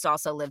co-host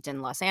also lived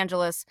in Los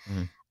Angeles.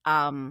 Mhm.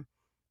 Um,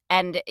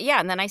 And yeah,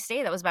 and then I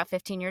stayed. That was about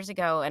 15 years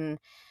ago, and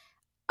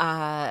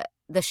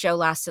the show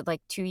lasted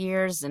like 2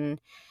 years, and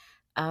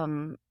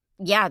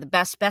yeah, the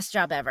best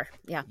job ever.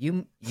 Yeah.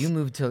 You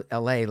moved to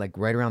LA like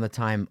right around the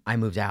time I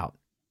moved out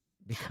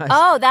because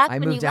Oh, that's I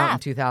when you moved out in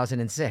left.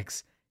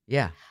 2006.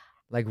 Yeah.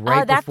 Like Oh,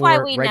 right that's why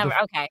before we right never.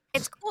 before Okay,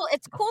 it's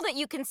cool that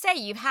you can say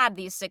you've had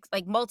these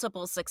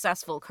multiple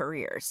successful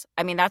careers.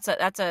 I mean, that's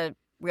a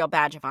real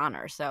badge of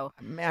honor. So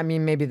I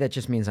mean maybe that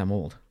just means I'm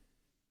old.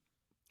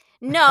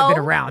 I've been no,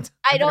 around.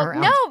 I I've been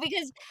don't know around.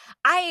 because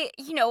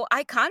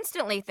I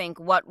constantly think,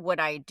 what would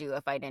I do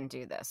if I didn't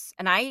do this?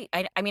 And I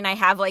mean, I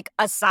have like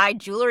a side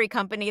jewelry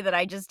company that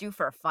I just do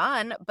for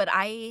fun, but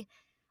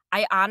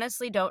I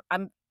honestly don't.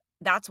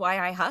 That's why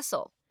I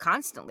hustle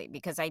constantly,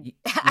 because You,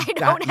 I you've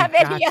got don't have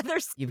any other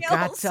you've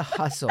got skills. to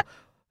hustle.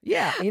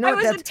 Yeah, you know I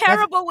what? was a That's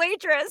terrible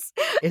waitress.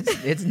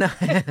 it's not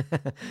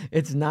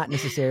it's not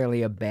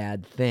necessarily a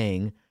bad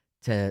thing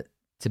to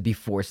be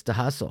forced to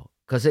hustle,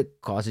 because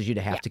it causes you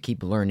to Yeah. have to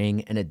keep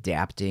learning and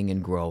adapting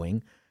and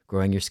growing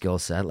your skill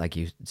set, like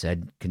you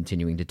said,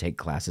 continuing to take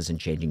classes and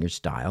changing your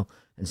style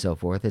and so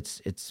forth.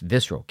 It's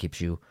visceral, keeps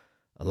you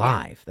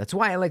alive. That's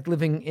why I like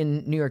living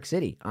in New York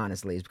City,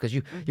 honestly, is because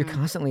you're Mhm.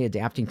 constantly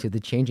adapting to the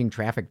changing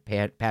traffic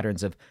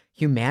patterns of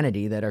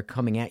humanity that are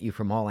coming at you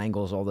from all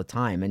angles all the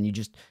time, and you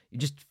just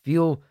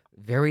feel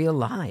very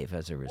alive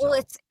as a Well,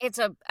 result.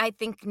 I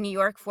think New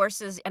York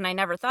forces, and I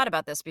never thought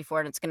about this before,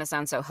 and it's gonna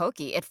sound so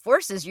hokey, it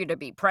forces you to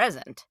be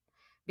present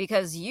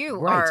because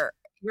Right.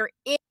 you're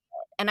in it,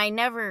 and I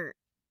never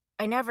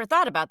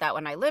thought about that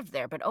when I lived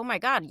there, but oh my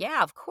god,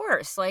 yeah, of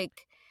course,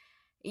 like,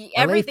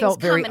 LA everything's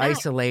felt very coming at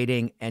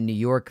isolating, and New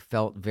York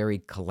felt very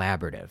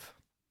collaborative.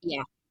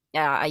 yeah.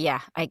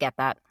 Yeah, I get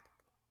that.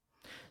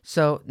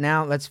 So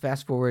now let's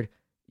fast forward.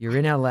 You're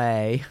in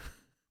LA.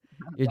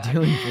 Oh You're god.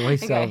 doing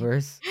Okay.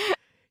 voiceovers.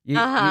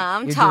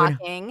 I'm You're doing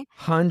talking.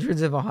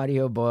 hundreds of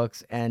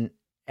audiobooks, and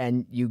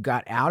you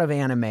got out of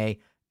anime,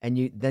 and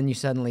you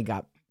suddenly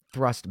got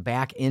thrust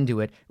back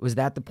into it. Was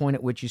that the point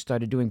at which you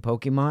started doing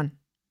Pokemon?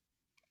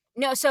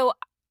 No, so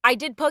I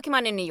did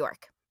Pokemon in New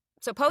York.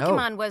 So Oh,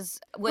 Pokemon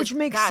which was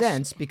makes gosh,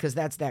 sense because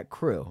that's that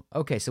crew.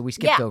 Okay, so we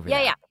skipped yeah, over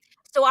yeah, yeah.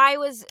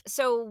 that.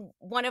 So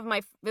one of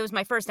my it was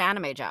my first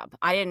anime job.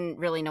 I didn't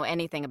really know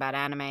anything about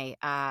anime,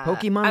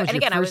 Pokemon was and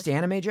your again, I first was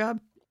anime job?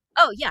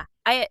 oh, yeah.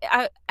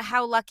 I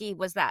how lucky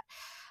was that?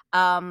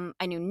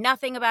 I knew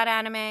nothing about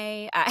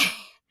anime.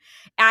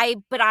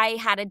 But I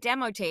had a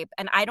demo tape,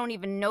 and I don't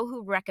even know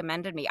who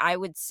recommended me. I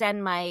would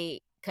send my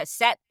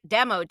cassette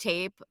demo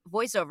tape,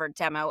 voiceover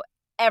demo,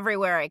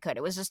 everywhere I could.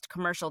 It was just a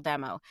commercial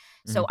demo.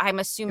 So Mhm. I'm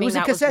It assuming was a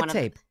that was cassette one of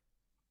the tape,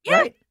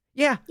 yeah, right?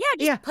 Yeah, yeah,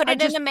 just yeah. put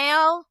it in the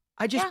mail.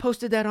 I just Yeah.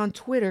 posted that on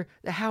Twitter,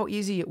 how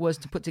easy it was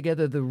to put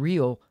together the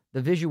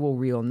visual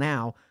reel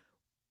now.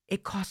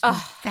 It cost me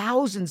Oh,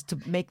 thousands to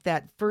make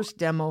that first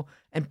demo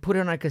and put it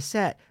on a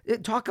cassette.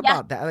 Talk yeah.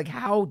 about that. Like,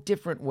 how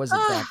different was it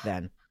Ugh, back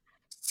then?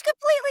 it's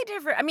completely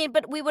different. I mean,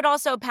 but we would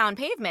also pound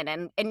pavement,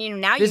 and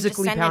now you just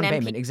Physically send an pound MP.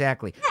 payment,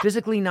 exactly. Yeah,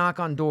 Physically knock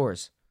on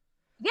doors.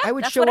 yeah, I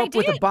would that's what show I up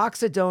with a did.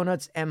 box of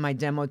donuts and my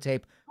demo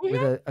tape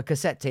with Mhm. a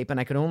cassette tape, and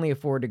I could only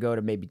afford to go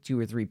to maybe 2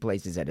 or 3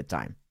 places at a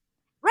time.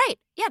 Right.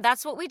 Yeah,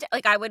 that's what we did.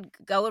 Like, I would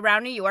go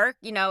around New York,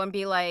 and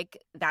be like,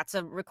 "That's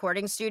a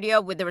recording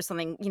studio." There was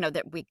something,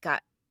 that we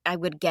got. I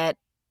would get.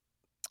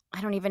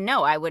 I don't even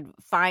know. I would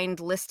find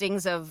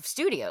listings of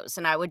studios,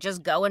 and I would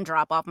just go and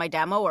drop off my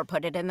demo or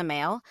put it in the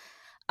mail.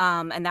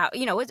 And that,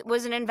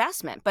 was an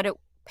investment, but it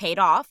paid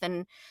off,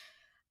 and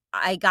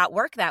I got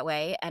work that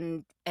way.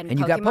 And And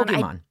you got Pokemon,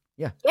 Pokemon.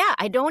 Yeah.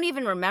 I don't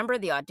even remember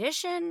the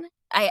audition.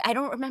 I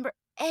don't remember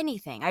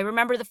anything. I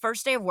remember the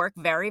first day of work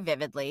very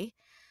vividly.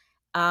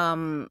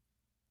 Um,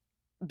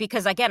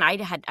 Because again, I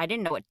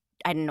didn't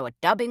know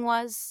what dubbing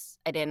was.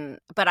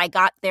 But I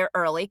got there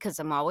early because 'cause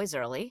I'm always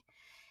early,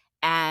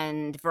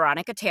 and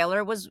Veronica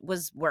Taylor was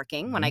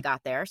working when I Mhm.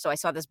 got there, so I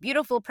saw this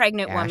beautiful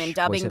pregnant woman Ash,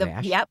 voice dubbing of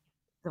Ash.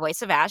 the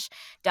voice of Ash,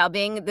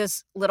 dubbing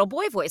this little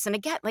boy voice, and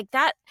again, like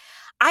that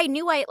I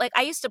knew I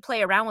used to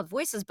play around with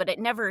voices, but it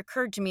never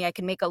occurred to me I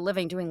could make a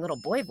living doing little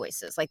boy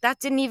voices, like, it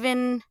didn't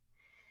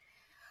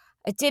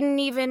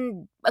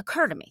even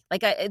occur to me,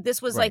 like,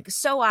 this was, Right. like,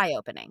 so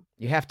eye-opening.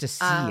 You have to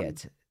see Um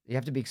it. You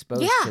have to be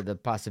exposed to Yeah. the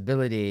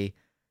possibility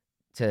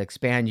to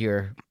expand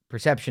your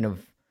perception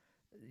of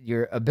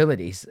your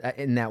abilities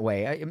in that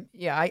way.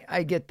 Yeah,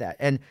 I get that,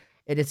 and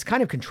it's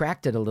kind of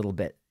contracted a little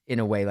bit in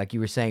a way, like you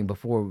were saying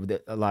before.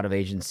 That a lot of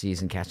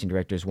agencies and casting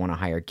directors want to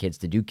hire kids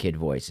to do kid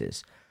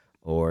voices,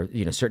 or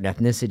certain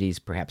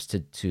ethnicities perhaps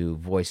to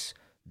voice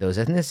those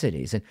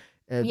ethnicities.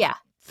 And Yeah.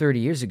 30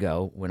 years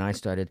ago, when I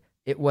started,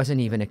 it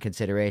wasn't even a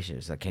consideration.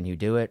 It's like, can you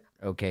do it?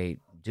 Okay,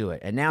 do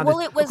it. And now Well,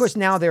 it of course, was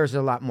now there's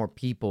a lot more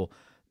people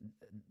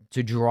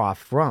to draw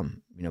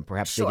from.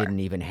 Perhaps they sure. didn't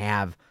even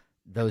have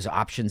those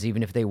options,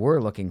 even if they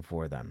were looking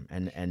for them.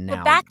 And But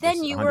now back there's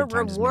then you were 100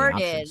 times as many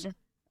options. rewarded.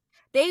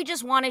 They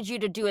just wanted you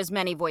to do as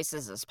many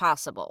voices as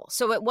possible.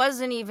 So it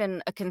wasn't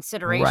even a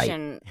Right.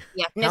 consideration,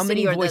 the How ethnicity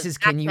many or the voices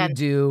can you accent.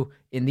 do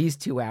in these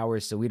 2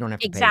 hours so we don't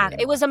have to pay you Exact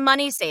It was anymore? a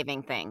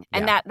money-saving thing,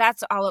 and Yeah.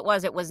 that's all it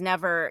was. It was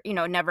never,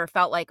 never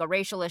felt like a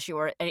racial issue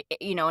or, and,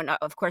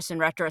 of course, in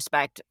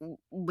retrospect,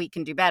 we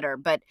can do better,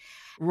 but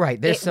Right.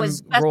 There's it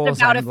was some just roles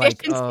about I'm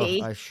like, oh,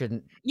 efficiency. I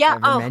shouldn't Yeah,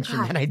 ever oh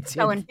mention god, that I it's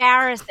so did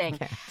embarrassing.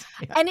 that.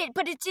 Yeah.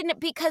 But it didn't,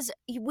 because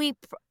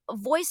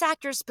voice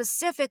actors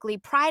specifically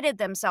prided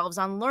themselves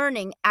on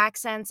learning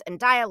accents and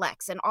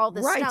dialects and all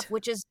this Right. stuff,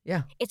 which is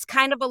Yeah. it's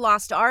kind of a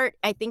lost art.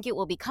 I think it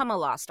will become a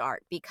lost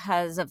art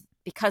because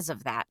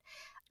of that.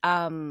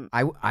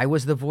 I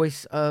was the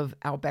voice of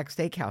Outback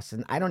Steakhouse,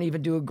 and I don't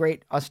even do a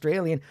great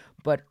Australian,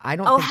 but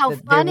Oh, how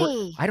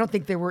funny. I don't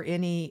think there were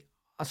any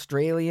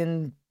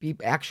Australian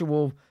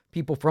actual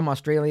people from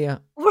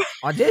Australia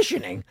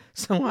auditioning.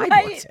 So I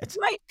Right, wasn't.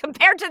 right.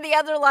 Compared to the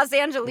other Los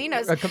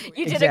Angelinos,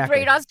 you did a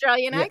great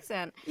Australian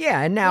accent.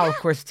 Yeah, and now, of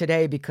course,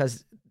 today,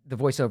 because the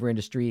voiceover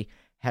industry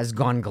has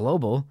gone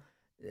global,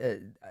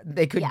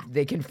 they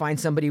can find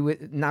somebody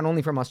with not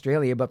only from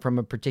Australia but from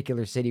a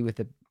particular city with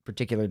a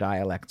particular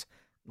dialect,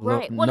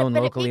 Right. known But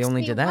it locally makes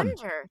only me to them.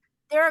 wonder.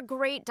 There are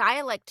great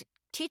dialect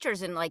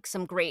teachers in like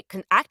some great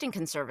acting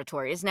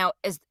conservatories. Now,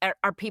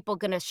 are people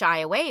going to shy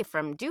away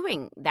from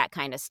doing that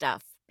kind of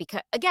stuff?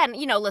 Because again,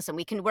 listen,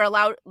 we're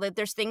allowed.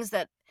 There's things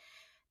that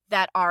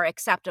are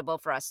acceptable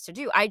for us to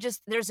do.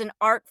 There's an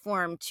art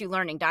form to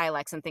learning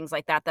dialects and things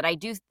like that I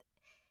do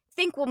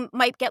think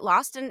might get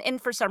lost, and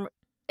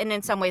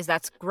in some ways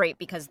that's great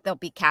because they'll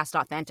be cast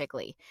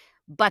authentically.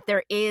 But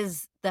there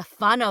is the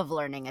fun of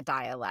learning a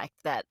dialect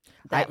that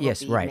will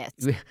yes, be right.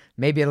 missed.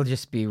 Maybe it'll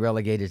just be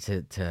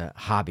relegated to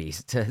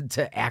hobbies,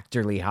 to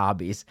actorly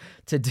hobbies,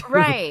 to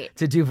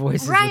do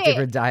voices with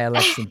different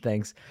dialects and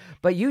things.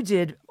 But you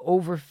did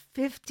over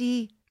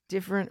 50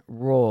 different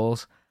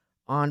roles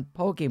on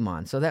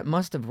Pokemon, so that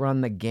must have run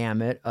the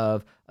gamut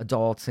of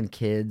adults and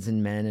kids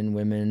and men and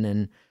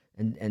women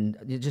and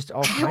just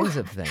all kinds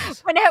of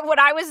things. When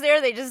I was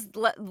there, they just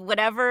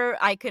whatever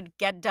I could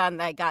get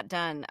done, I got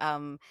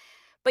done.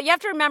 But you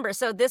have to remember,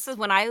 so this is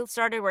when I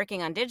started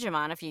working on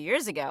Digimon a few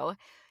years ago,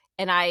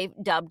 and I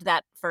dubbed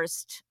that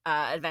first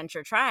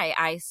adventure try.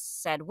 I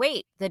said,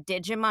 "Wait, the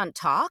Digimon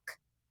talk?"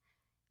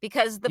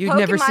 Because the You'd Pokemon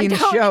never seen the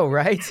show,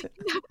 right?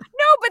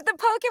 No, but the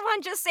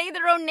Pokemon just say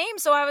their own name,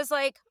 so I was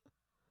like,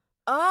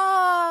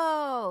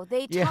 "Oh,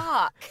 they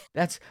talk."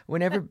 That's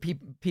whenever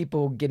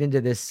people get into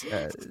this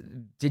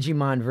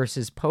Digimon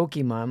versus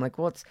Pokemon. I'm like,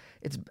 well,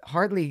 it's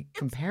hardly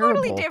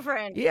comparable. Totally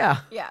different. Yeah.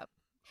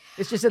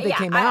 It's just that they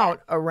came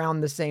out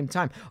around the same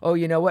time. Oh,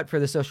 you know what? For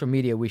the social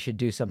media, we should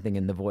do something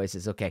in the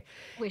voices. Okay.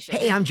 We should.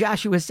 Hey, I'm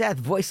Joshua Seth,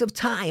 voice of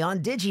Ty on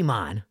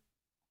Digimon.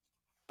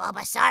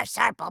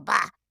 Bulbasaur,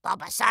 Bulba.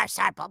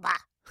 Bulbasaur, Bulba.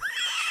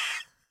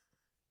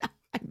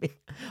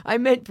 I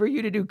meant for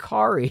you to do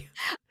Kari.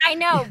 I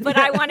know, but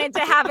I wanted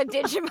to have a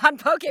Digimon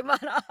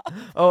Pokemon.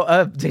 Oh,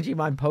 a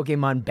Digimon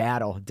Pokemon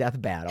battle,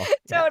 death battle.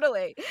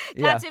 Totally.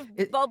 Yeah. That's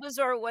if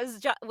Bulbasaur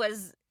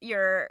was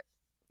your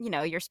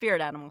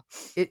spirit animal.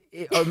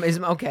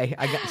 Okay.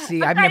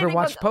 I've never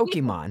watched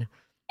Pokemon.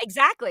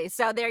 Exactly.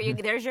 So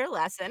there's your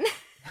lesson.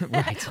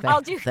 Right.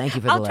 Thank you for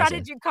the lesson. I'll try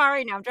to do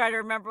Kari now. I'm trying to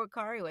remember what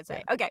Kari would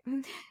say. Okay.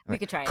 We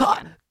could try it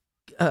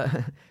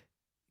again.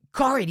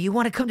 Kari, do you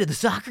want to come to the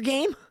soccer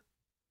game?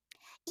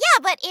 Yeah,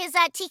 but is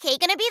TK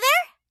gonna be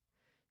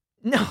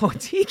there? No,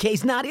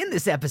 TK's not in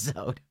this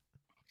episode.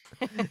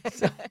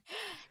 Then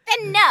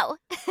no.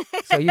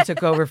 So you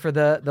took over for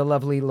the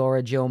lovely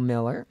Laura Jo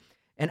Miller.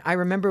 And I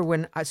remember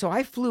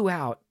I flew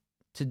out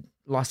to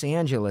Los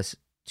Angeles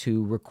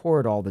to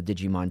record all the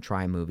Digimon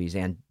Tri movies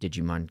and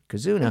Digimon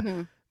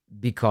Kazuna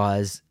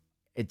because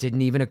it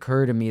didn't even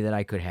occur to me that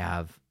I could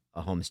have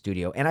a home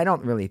studio. And I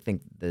don't really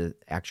think the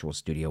actual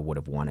studio would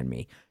have wanted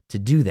me to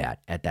do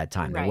that at that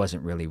time. There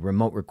wasn't really,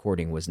 remote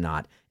recording was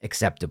not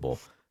acceptable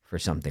for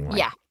something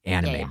like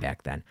anime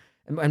back then.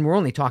 And we're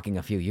only talking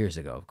a few years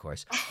ago, of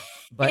course.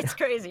 But it's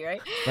crazy,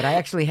 right? But I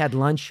actually had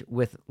lunch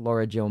with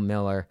Laura Jo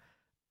Miller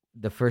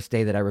the first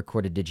day that I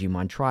recorded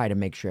Digimon Tri to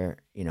make sure,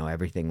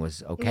 everything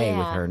was okay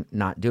with her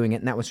not doing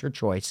it. And that was her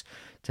choice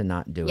to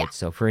not do it.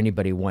 So for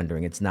anybody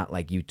wondering, it's not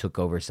like you took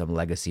over some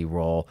legacy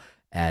role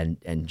and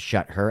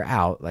shut her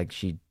out. Like,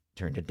 she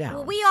turned it down.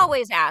 Well, we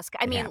always ask.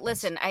 I mean,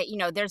 listen,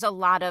 there's a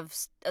lot of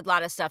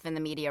stuff in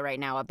the media right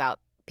now about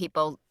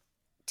people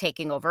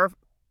taking over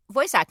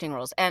voice acting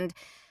roles. And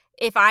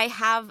if I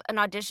have an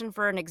audition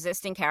for an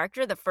existing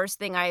character, the first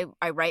thing I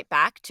write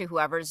back to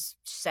whoever's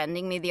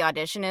sending me the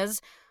audition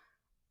is,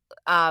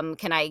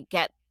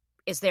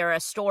 is there a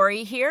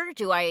story here?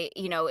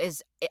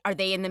 Are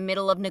they in the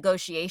middle of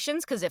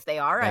negotiations? Because if they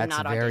are, I'm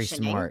not auditioning. That's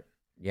very smart.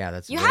 Yeah,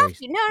 that's you very have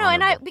to. No,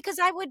 honorable.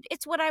 and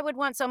it's what I would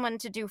want someone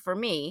to do for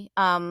me.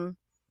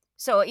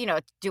 So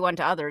do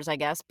unto others, I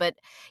guess. But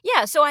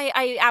yeah, so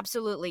I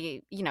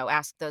absolutely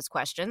ask those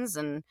questions,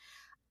 and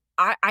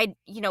I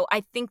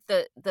think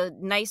the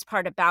nice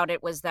part about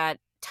it was that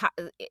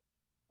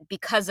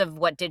because of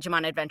what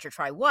Digimon Adventure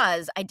Tri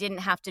was, I didn't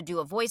have to do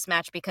a voice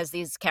match because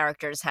these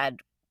characters had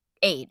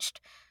aged.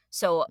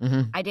 So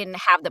I didn't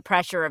have the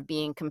pressure of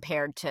being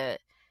compared to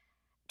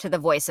the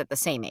voice at the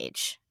same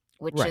age,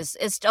 which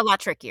is a lot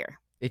trickier.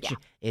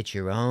 It's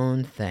your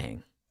own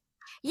thing.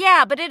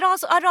 Yeah, but it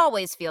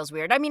always feels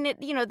weird. I mean,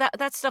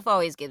 that stuff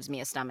always gives me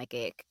a stomach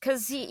ache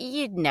because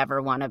you'd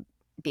never want to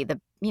be the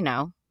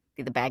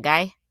bad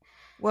guy.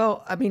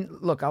 Well, I mean,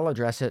 look, I'll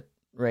address it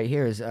right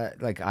here. Is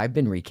I've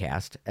been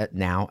recast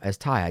now as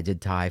Ty. I did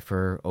Ty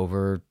for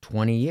over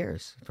 20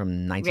 years,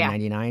 from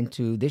 1999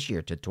 to this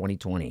year to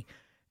 2020,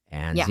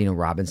 and Zeno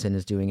Robinson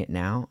is doing it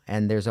now,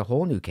 and there's a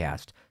whole new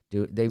cast.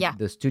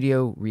 The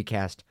studio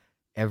recast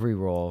every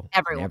role,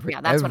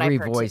 every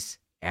voice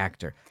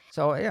actor.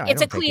 So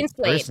it's a clean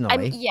slate.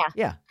 Personally,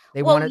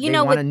 they want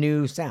a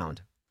new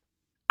sound.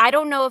 I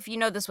don't know if you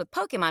know this with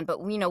Pokemon, but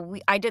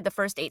I did the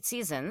first 8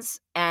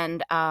 seasons,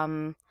 and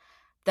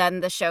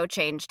then the show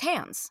changed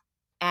hands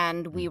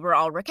and we were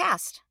all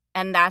recast.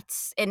 And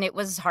it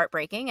was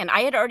heartbreaking. And I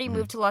had already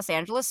moved to Los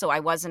Angeles, so I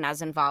wasn't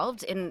as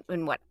involved in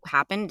what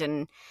happened.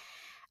 And,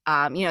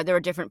 there were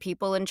different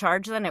people in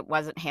charge then. It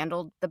wasn't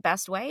handled the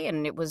best way.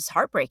 And it was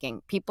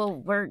heartbreaking.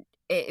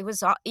 It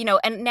was,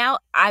 and now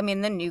I'm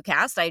in the new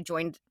cast. I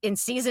joined in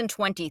season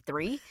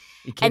 23.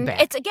 You came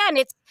back.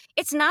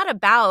 It's not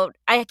about,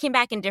 I came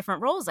back in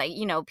different roles.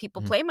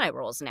 People play my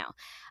roles now.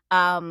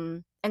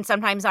 And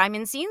sometimes I'm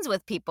in scenes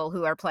with people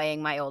who are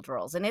playing my old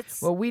roles, and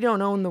well, we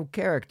don't own the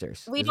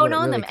characters. We don't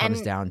own them.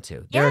 Comes down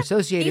to they're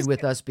associated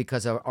with us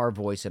because of our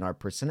voice and our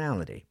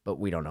personality, but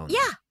we don't own them.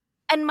 Yeah,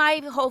 and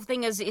my whole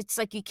thing is, it's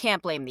like you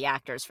can't blame the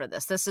actors for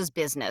this. This is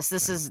business.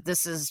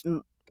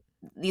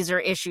 These are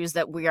issues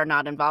that we are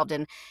not involved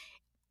in.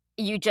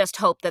 You just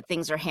hope that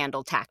things are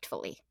handled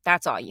tactfully.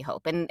 That's all you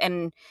hope.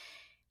 And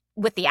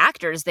with the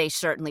actors, they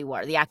certainly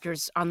were. The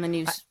actors on the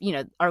news,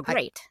 are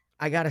great.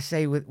 I got to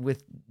say,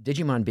 with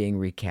Digimon being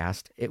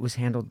recast, it was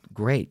handled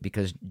great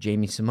because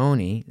Jamie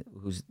Simone,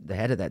 who's the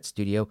head of that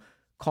studio,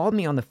 called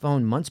me on the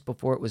phone months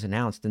before it was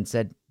announced and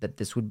said that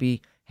this would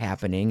be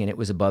happening and it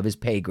was above his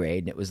pay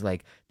grade. And it was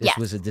like, this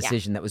was a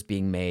decision that was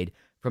being made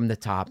from the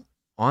top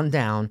on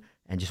down,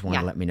 and just wanted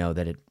to let me know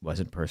that it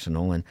wasn't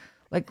personal. And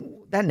like,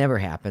 that never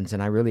happens.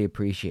 And I really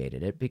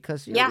appreciated it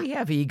because we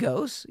have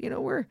egos.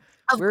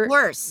 Of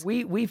course.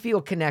 We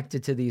feel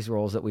connected to these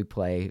roles that we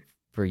play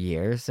for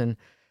years. And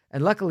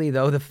luckily,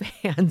 though, the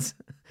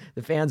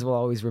fans will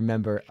always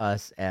remember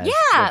us as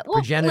the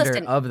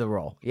progenitor of the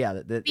role.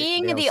 Yeah,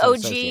 being the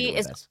OG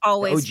is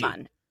always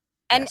fun.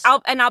 And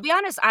I'll be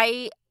honest,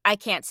 I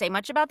can't say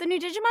much about the new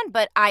Digimon,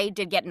 but I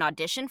did get an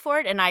audition for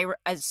it, and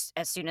as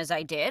soon as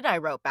I did, I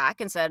wrote back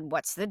and said,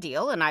 "What's the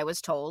deal?" And I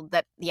was told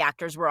that the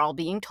actors were all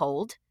being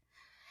told,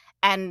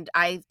 and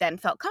I then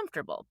felt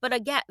comfortable. But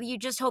again, you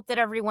just hope that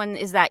everyone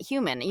is that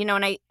human,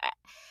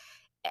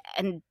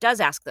 and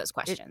does ask those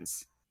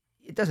questions.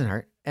 It doesn't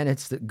hurt, and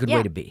it's the good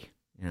way to be.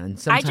 And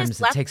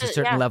sometimes it takes a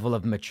certain level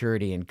of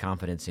maturity and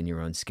confidence in your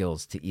own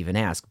skills to even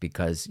ask,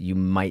 because you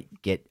might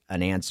get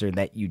an answer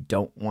that you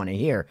don't want to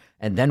hear,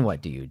 and then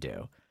what do you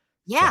do?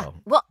 Yeah, so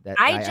well,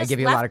 I give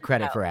you a lot of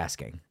credit for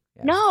asking.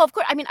 Yeah. No, of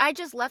course. I mean, I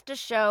just left a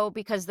show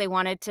because they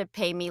wanted to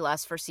pay me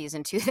less for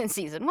season 2 than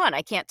season 1.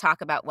 I can't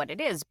talk about what it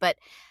is, but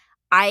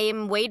I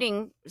am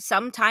waiting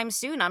sometime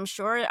soon. I'm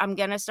sure I'm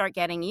going to start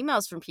getting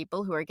emails from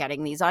people who are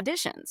getting these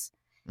auditions,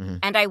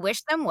 and I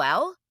wish them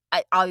well.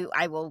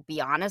 I will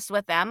be honest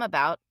with them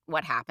about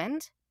what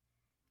happened.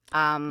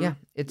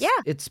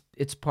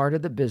 It's part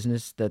of the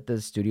business that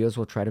the studios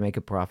will try to make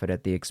a profit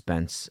at the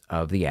expense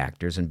of the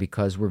actors, and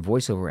because we're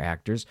voiceover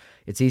actors,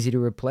 it's easy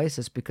to replace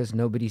us because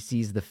nobody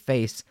sees the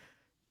face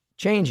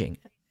changing.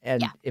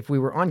 And if we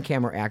were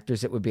on-camera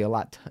actors, it would be a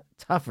lot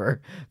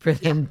tougher for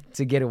them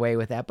to get away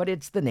with that. But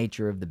it's the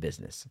nature of the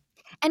business.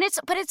 And it's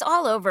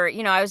all over.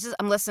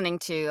 I'm listening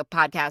to a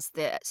podcast,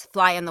 the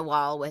Fly on the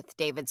Wall with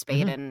David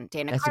Spade and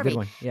Dana Carvey. That's a good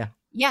one. Yeah.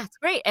 Yeah, it's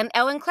great. And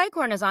Ellen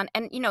Cleghorn is on.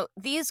 And,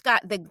 these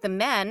got the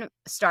men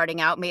starting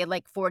out made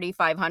like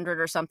 $4,500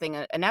 or something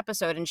an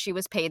episode, and she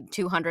was paid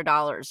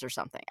 $200 or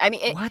something. I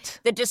mean,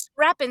 the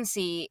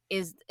discrepancy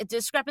is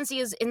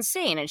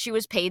insane. And she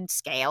was paid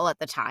scale at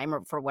the time,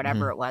 or for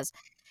whatever it was.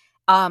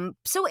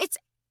 So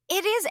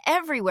it is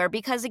everywhere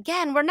because,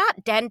 again, we're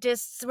not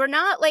dentists. We're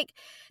not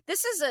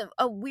this is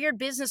a weird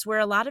business where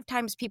a lot of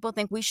times people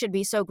think we should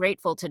be so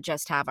grateful to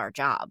just have our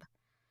job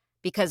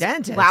because,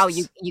 dentists. Wow,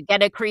 you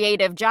get a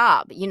creative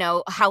job.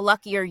 How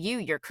lucky are you?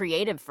 You're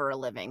creative for a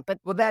living. But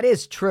that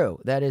is true.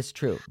 That is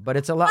true. But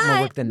it's a lot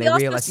more work than they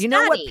realize. You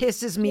know what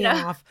pisses me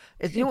off?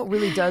 What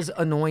really does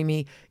annoy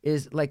me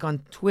is like on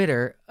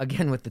Twitter,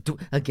 again with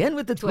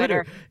the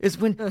Twitter, is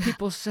when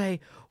people say,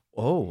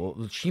 "Oh,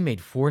 well, she made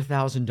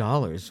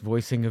 $4,000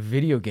 voicing a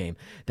video game.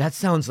 That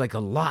sounds like a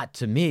lot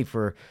to me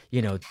for,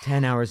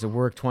 10 hours of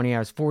work, 20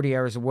 hours, 40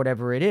 hours, or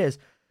whatever it is."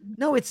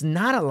 No, it's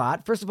not a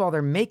lot. First of all,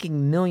 they're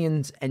making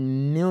millions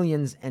and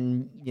millions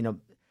and,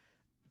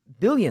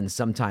 billions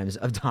sometimes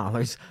of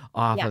dollars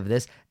off of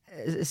this.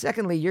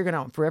 Secondly, you're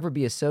going to forever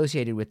be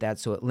associated with that,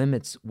 so it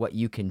limits what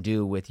you can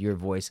do with your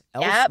voice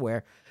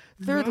elsewhere.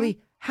 Thirdly,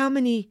 how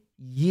many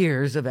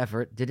years of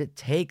effort did it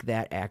take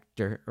that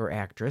actor or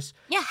actress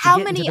to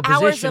get into the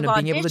position of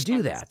being able to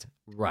do that?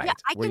 Right. Yeah,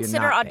 I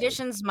consider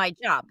auditions my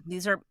job.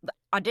 These are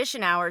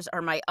audition hours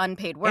are my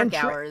unpaid work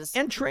hours.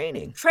 And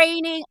training.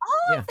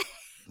 All of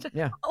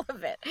it. All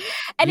of it.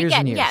 And years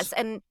again, and yes.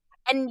 And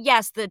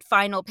yes, the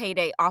final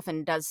payday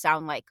often does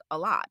sound like a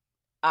lot.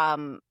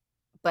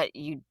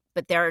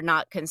 But they're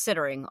not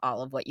considering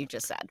all of what you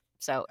just said.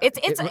 So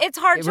it's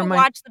hard to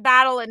watch the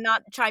battle and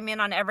not chime in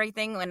on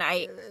everything when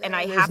I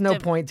there's no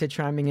point to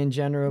chiming in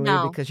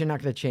generally because you're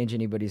not going to change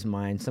anybody's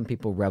mind. Some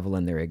people revel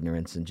in their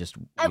ignorance and just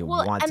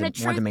want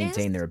to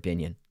maintain their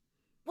opinion.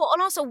 Well,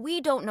 and also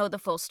we don't know the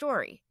full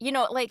story.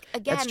 Again,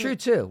 that's true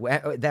too.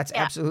 That's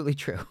absolutely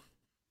true.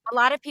 A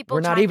lot of people.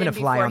 We're not even a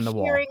fly on the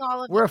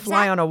wall. We're a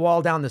fly on a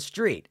wall down the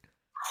street.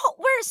 Oh,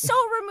 we're so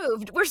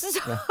removed. We're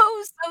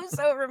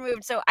so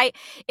removed. So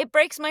it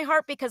breaks my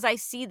heart because I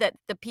see that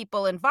the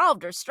people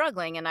involved are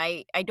struggling, and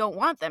I don't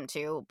want them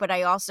to. But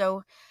I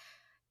also,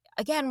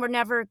 again, we're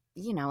never,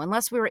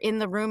 unless we were in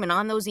the room and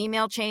on those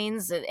email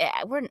chains,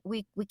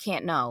 we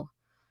can't know.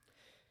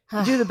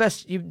 You do the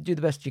best. You do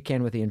the best you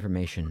can with the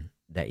information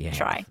that you have.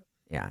 Try.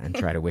 Yeah, and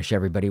try to wish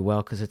everybody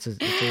well, because it's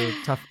a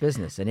tough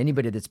business, and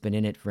anybody that's been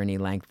in it for any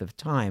length of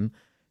time,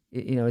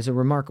 is a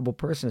remarkable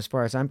person as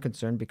far as I'm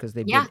concerned, because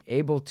they've been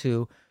able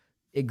to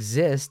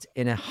exist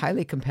in a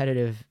highly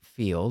competitive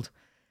field,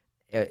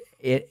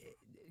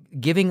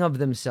 giving of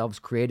themselves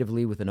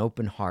creatively with an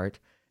open heart,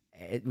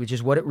 which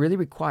is what it really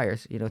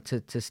requires,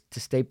 to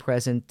stay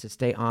present, to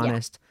stay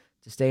honest,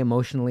 to stay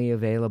emotionally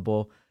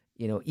available,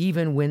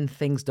 even when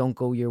things don't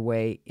go your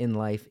way in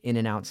life, in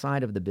and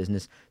outside of the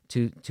business,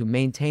 to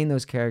maintain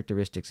those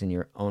characteristics in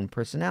your own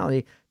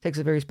personality takes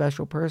a very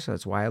special person.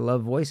 That's why I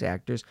love voice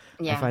actors.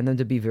 Yeah. I find them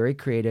to be very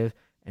creative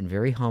and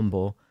very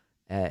humble,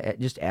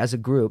 just as a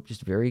group,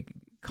 just very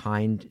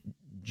kind,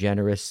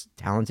 generous,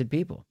 talented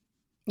people.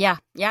 Yeah,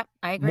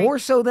 I agree. More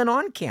so than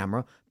on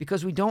camera,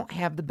 because we don't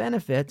have the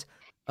benefit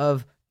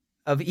of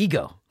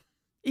ego.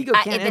 Ego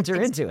can't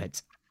enter into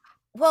it.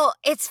 Well,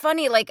 it's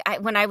funny, like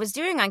when I was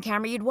doing on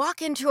camera, you'd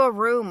walk into a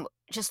room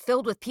just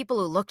filled with people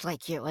who looked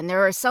like you, and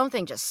there was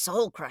something just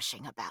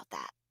soul-crushing about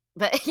that.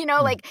 But,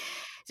 like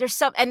there's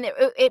some, and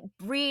it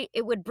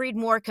would breed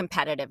more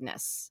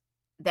competitiveness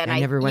than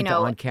I never went the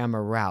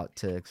on-camera route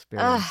to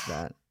experience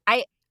that.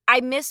 I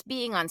miss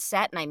being on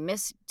set, and I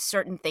miss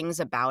certain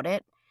things about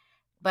it,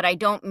 but I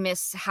don't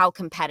miss how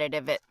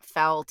competitive it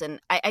felt.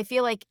 And I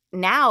feel like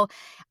now,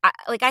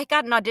 I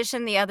got an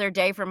audition the other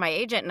day for my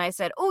agent, and I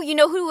said, "Oh, you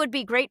know who would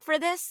be great for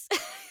this?"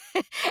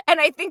 And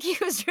I think he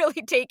was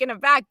really taken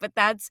aback. But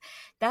that's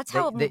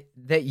how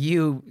that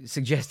you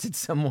suggested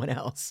someone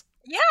else.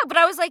 Yeah, but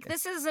I was like,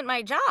 "This isn't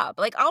my job.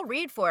 Like, I'll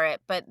read for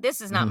it, but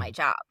this is not my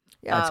job."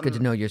 Yeah, it's good to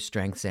know your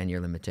strengths and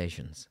your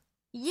limitations.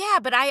 Yeah,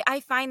 but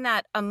I find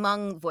that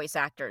among voice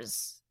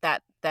actors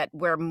that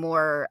we're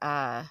more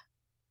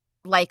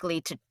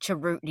likely to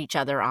root each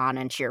other on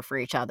and cheer for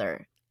each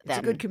other. It's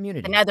a good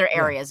community in other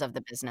areas of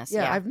the business.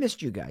 Yeah, I've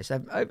missed you guys.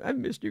 I've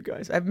missed you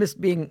guys. I've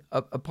missed being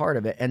a part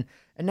of it, and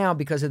now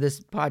because of this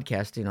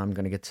podcast, I'm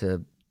going to get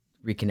to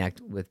reconnect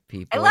with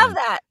people. I love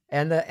that,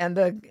 and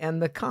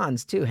the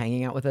cons too,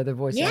 hanging out with other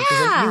voice actors.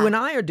 Yeah. You and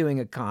I are doing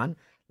a con.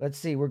 Let's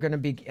see, we're going to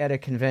be at a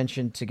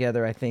convention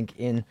together, I think,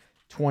 in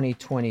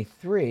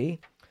 2023.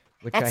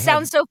 That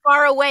sounds so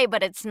far away,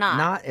 but it's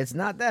not. It's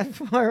not that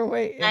far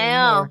away anymore. I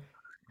know.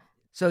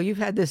 So you've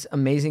had this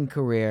amazing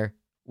career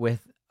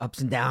with ups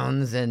and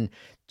downs and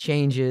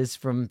changes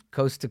from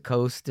coast to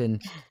coast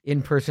and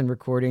in-person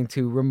recording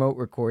to remote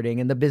recording,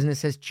 and the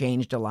business has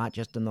changed a lot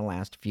just in the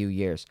last few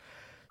years.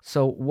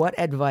 So what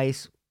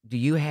advice do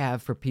you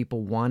have for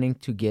people wanting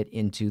to get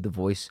into the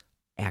voice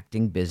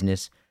acting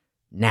business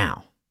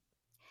now?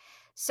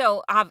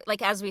 So,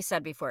 as we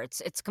said before,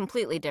 it's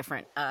completely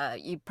different.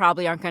 You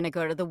probably aren't going to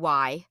go to the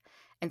Y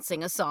and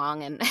sing a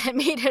song and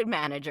meet a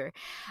manager.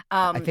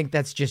 I think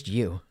that's just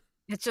you.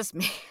 It's just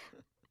me.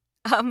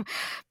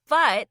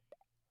 But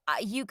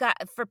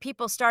for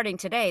people starting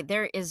today,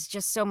 there is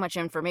just so much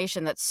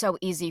information that's so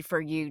easy for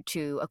you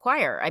to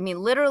acquire. I mean,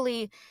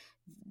 literally,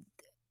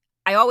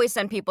 I always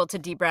send people to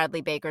D.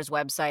 Bradley Baker's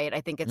website.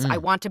 I think it's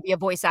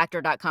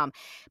iwanttobeavoiceactor.com.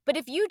 But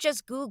if you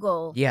just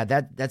Google... Yeah,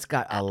 that's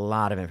got a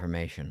lot of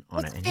information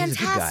on it. And he's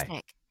fantastic. A good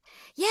guy.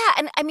 Yeah,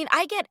 and I mean,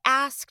 I get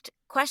asked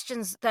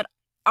questions that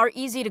are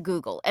easy to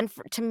Google. And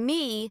to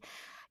me...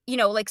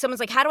 like someone's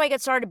like, how do I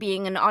get started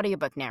being an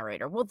audiobook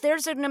narrator? Well,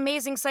 there's an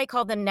amazing site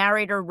called the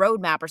Narrator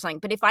Roadmap or something.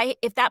 But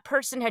if that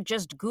person had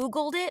just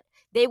Googled it,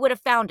 they would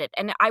have found it.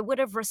 And I would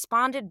have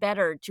responded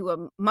better to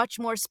a much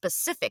more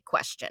specific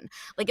question.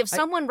 Like if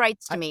someone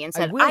writes to me and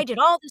said, I did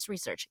all this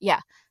research. Yeah,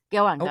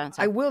 go on.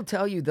 I will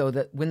tell you, though,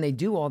 that when they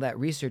do all that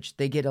research,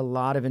 they get a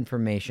lot of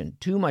information,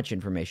 too much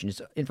information.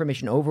 It's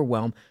information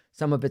overwhelm.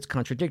 Some of it's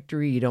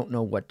contradictory. You don't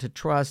know what to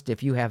trust.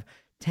 If you have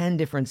 10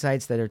 different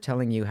sites that are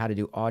telling you how to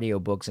do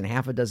audiobooks and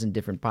half a dozen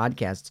different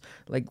podcasts,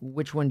 like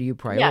which one do you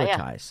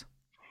prioritize?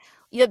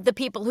 Yeah. The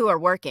people who are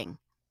working.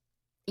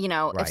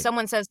 Right. If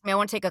someone says to me, I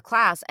want to take a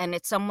class, and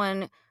it's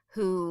someone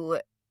who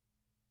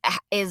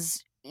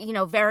is,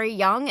 very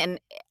young and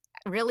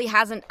really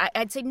hasn't,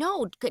 I'd say,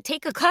 no,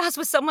 take a class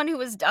with someone who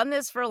has done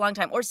this for a long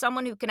time, or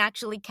someone who can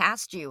actually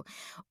cast you,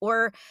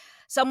 or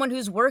someone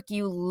whose work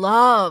you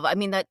love. I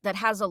mean, that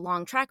has a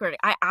long track record.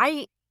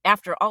 I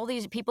after all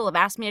these people have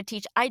asked me to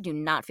teach, I do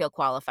not feel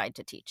qualified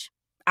to teach.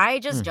 I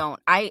just don't.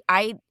 I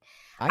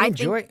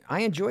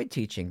enjoy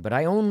teaching, but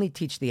I only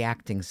teach the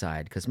acting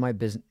side because my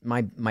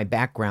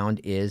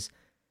background is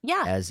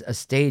as a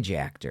stage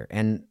actor,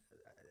 and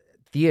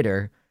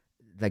theater,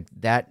 like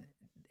that.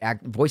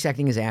 Voice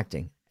acting is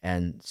acting,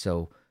 and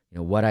so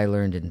what I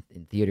learned in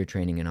theater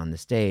training and on the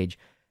stage,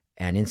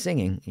 and in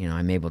singing,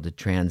 I'm able to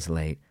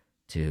translate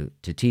to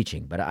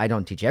teaching. But I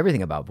don't teach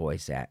everything about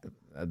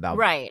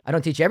I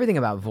don't teach everything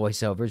about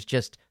voiceovers,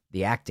 just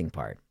the acting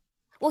part.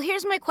 Well,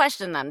 here's my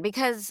question then,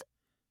 because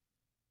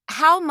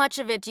how much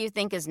of it do you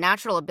think is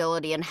natural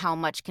ability and how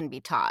much can be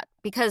taught?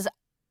 Because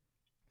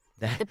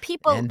the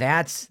people, and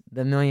that's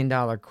the $1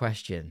 million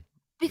question.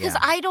 because Yeah.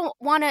 I don't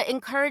want to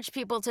encourage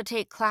people to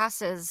take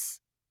classes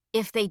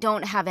if they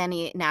don't have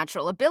any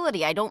natural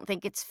ability. I don't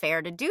think it's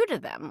fair to do to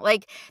them.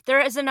 Like, there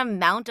is an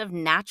amount of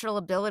natural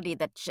ability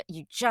that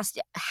you just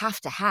have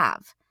to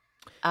have.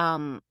 I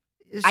know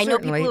people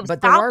Certainly, who have but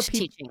stopped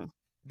teaching.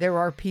 there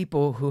are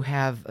people who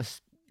have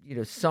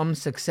some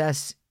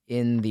success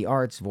in the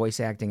arts, voice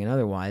acting and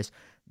otherwise,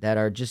 that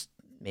are just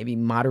maybe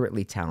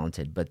moderately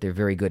talented, but they're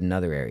very good in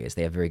other areas.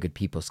 They have very good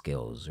people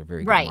skills or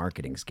very good Right.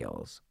 marketing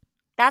skills.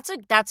 That's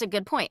a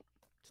good point.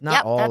 It's not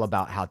Yep, all that's-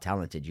 about how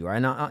talented you are.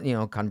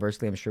 And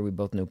conversely, I'm sure we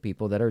both know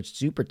people that are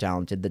super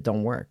talented that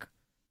don't work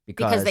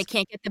because they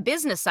can't get the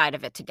business side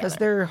of it together. because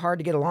they're hard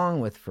to get along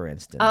with, for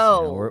instance.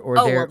 Oh. or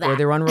Oh, well, that.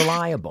 they're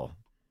unreliable.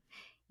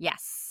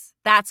 Yes,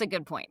 that's a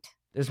good point.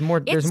 There's more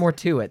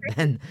to it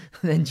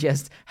than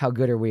just how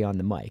good are we on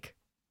the mic.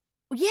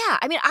 Yeah,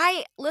 I mean,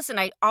 I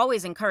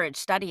always encourage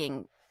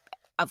studying,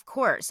 of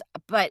course,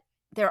 but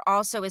there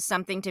also is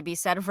something to be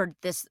said for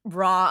this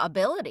raw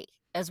ability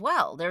as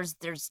well. There's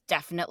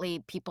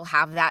definitely people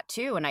have that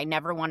too, and I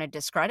never want to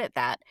discredit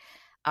that.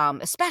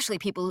 Especially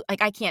people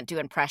like, I can't do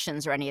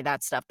impressions or any of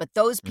that stuff, but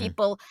those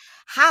people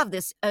have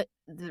this.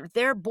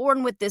 They're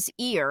born with this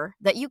ear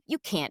that you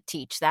can't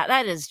teach.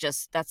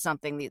 That's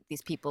something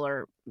these people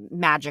are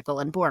magical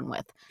and born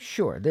with.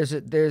 Sure, there's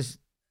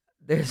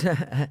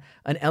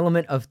an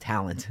element of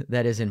talent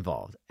that is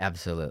involved.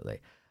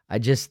 Absolutely. I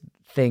just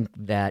think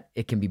that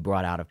it can be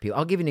brought out of people.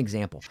 I'll give you an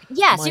example.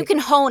 Yes, you can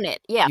hone it.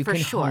 Yeah, you for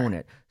can sure. hone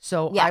it.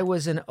 So Yeah. I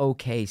was an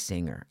okay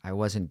singer. I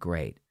wasn't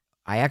great.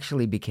 I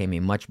actually became a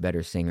much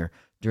better singer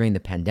during the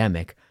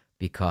pandemic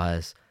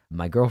because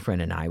my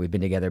girlfriend and I, we've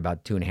been together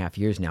about 2.5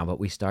 years now, but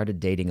we started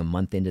dating a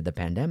month into the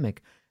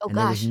pandemic. Oh, and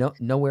there was gosh.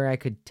 nowhere I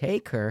could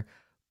take her,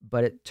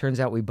 but it turns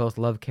out we both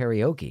love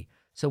karaoke.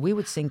 So we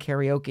would sing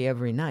karaoke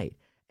every night.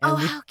 And Oh,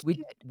 how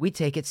we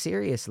take it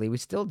seriously. We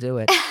still do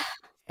it.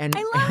 And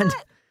I love it.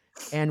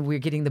 and we're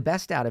getting the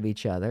best out of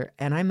each other.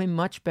 And I'm a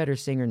much better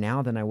singer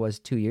now than I was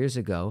 2 years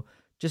ago,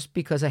 just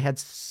because I had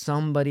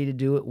somebody to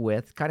do it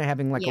with, kind of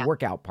having like Yeah. a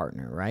workout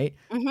partner, right?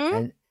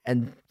 Mm-hmm.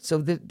 And so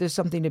there's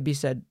something to be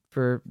said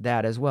for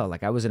that as well.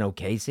 Like, I was an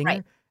okay singer,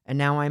 Right. and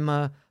now I'm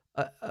a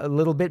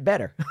little bit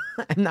better.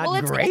 I'm not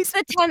Well, great. it's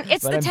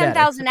the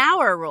 10,000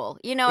 hour rule.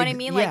 You know what I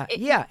mean? Like,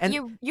 yeah, and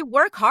you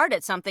work hard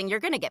at something, you're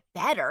gonna get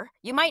better.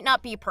 You might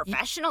not be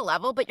professional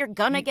level, but you're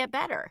gonna get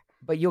better.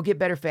 but you'll get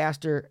better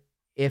faster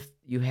if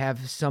you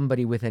have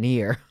somebody with an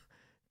ear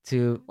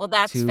to Well,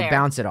 that's fair.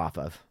 bounce it off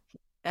of,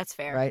 That's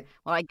fair. right?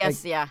 Well, I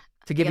guess To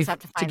give guess you I have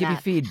to to find give you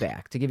that.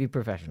 feedback, to give you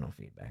professional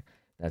feedback,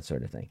 that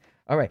sort of thing.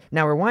 All right,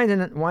 now we're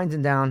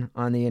winding down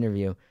on the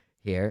interview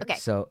here. Okay.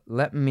 So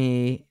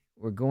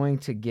we're going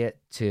to get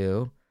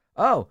to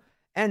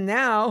and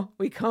now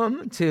we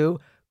come to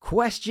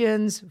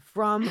questions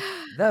from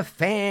the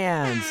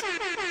fans.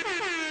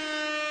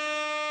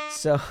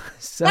 So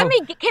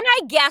Can I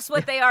guess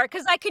what they are?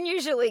 Because I can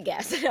usually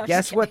guess. No, I'm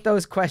guess just what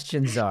those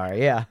questions are.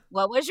 Yeah.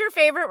 What was your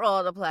favorite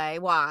role to play?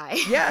 Why?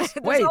 Yes.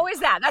 There's Wait. always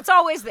that. That's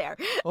always there.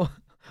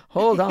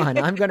 Hold on.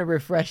 I'm going to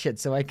refresh it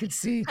so I can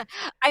see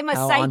I'm a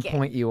how psychic. on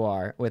point you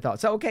are with all.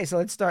 So okay, so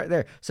let's start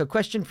there. So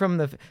question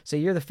from so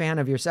you're the fan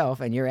of yourself,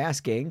 and you're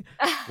asking,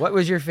 what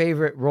was your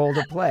favorite role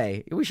to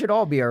play? We should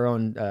all be our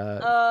own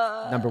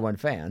number one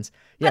fans.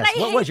 But Yes. I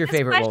What was hate your this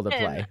favorite role to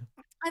question. play?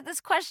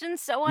 This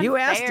question's so unfair. You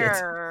asked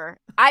it.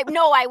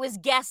 I was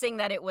guessing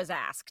that it was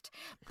asked,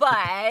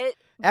 but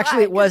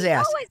Actually, it was it's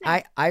asked.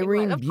 always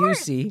Irene of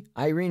course.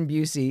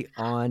 Busey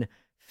on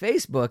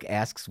Facebook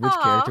asks, which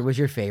Aw. character was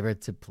your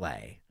favorite to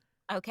play?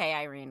 Okay,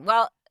 Irene.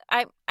 Well,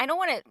 I don't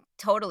want to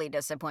totally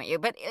disappoint you,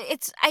 but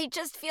I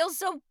just feel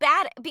so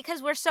bad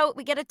because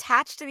we get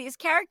attached to these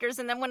characters,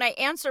 and then when I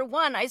answer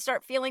one, I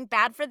start feeling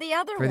bad for the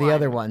other For one. the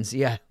other ones,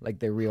 yeah, like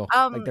they're real,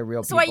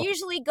 So I people.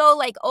 usually go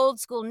like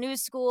old school, new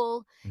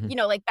school. Mhm.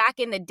 Like back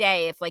in the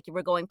day, if like you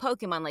were going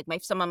Pokemon,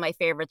 like some of my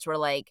favorites were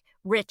like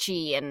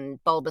Richie and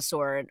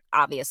Bulbasaur,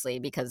 obviously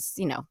because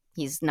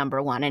he's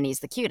number one and he's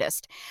the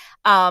cutest.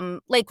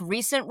 Like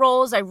recent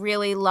roles, I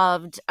really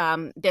loved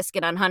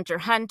Biscuit on Hunter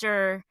x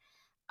Hunter.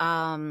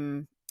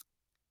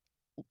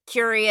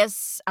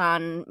 Curious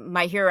on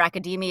My Hero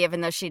Academia,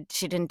 even though she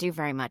didn't do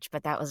very much,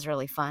 but that was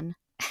really fun.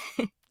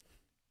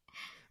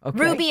 Okay.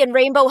 Ruby and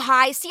Rainbow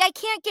High. See, I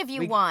can't give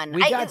you one.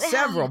 We got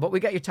several, but we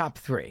got your top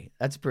 3.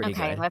 That's pretty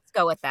Okay, good. let's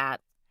go with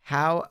that.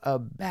 How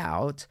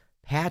about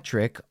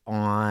Patrick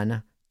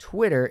on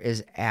Twitter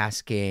is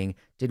asking,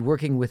 did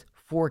working with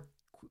 4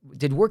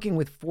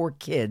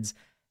 kids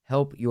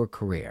help your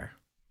career?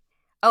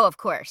 Oh, of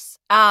course.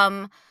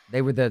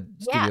 They were the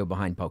studio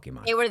behind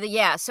Pokemon. They were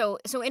So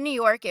in New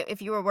York,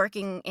 if you were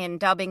working in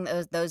dubbing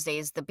those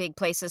days, the big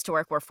places to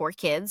work were 4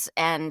 Kids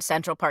and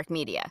Central Park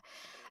Media.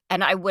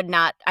 And I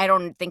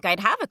don't think I'd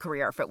have a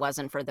career if it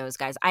wasn't for those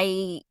guys.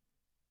 Again,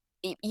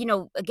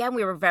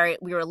 we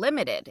were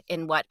limited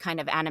in what kind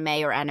of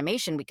anime or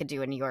animation we could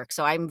do in New York.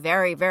 So I'm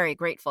very, very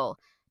grateful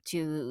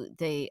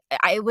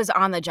I was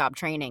on the job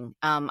training.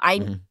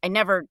 I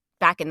never,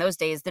 back in those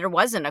days, there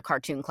wasn't a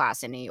cartoon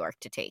class in New York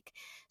to take.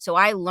 So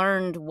I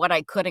learned what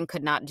I could and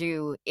could not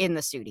do in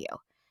the studio.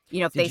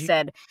 If they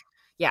said,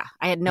 I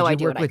had no idea.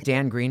 Did you work with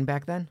Dan Green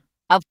back then?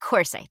 Of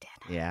course I did.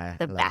 Yeah,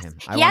 the I love best.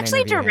 him. He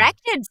actually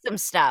directed some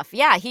stuff.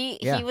 Yeah, he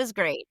was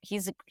great.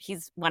 He's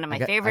one of my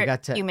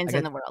favorite humans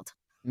in the world.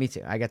 Me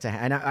too.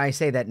 And I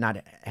say that not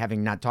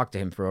having not talked to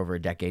him for over a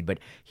decade, but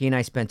he and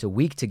I spent a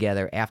week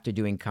together after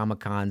doing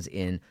Comic-Cons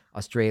in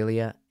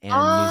Australia and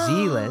New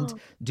Zealand,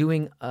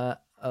 doing a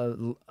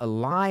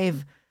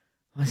live,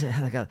 was it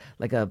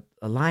like a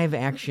live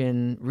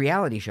action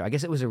reality show? I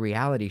guess it was a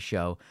reality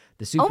show.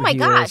 The superheroes. Oh my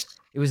gosh!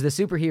 It was the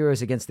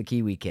superheroes against the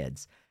Kiwi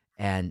kids,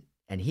 and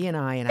he and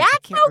I That's I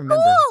can't so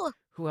remember cool.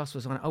 Who else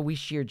was on it. Oh, we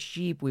sheared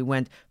sheep. We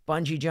went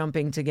bungee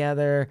jumping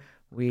together.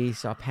 We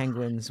saw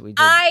penguins.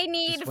 I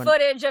need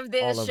footage of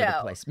this all show. Over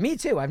the place. Me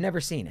too. I've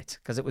never seen it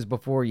because it was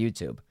before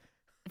YouTube.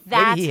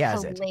 That's Maybe he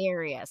has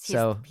hilarious.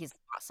 It. He's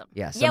awesome.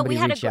 Yeah, somebody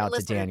reach out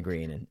to Dan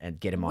Green and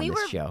get him on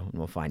this show, and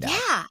we'll find out.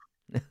 Yeah.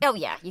 Oh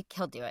yeah,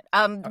 he'll do it.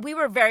 We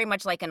were very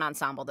much like an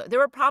ensemble, though. There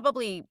were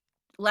probably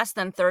less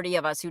than 30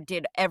 of us who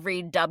did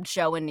every dubbed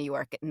show in New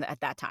York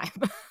at that time.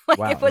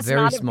 Wow, it was very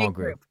not small a big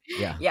group.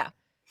 Yeah.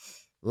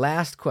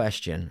 Last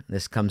question.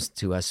 This comes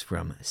to us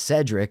from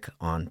Cedric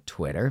on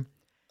Twitter.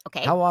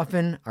 Okay. How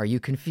often are you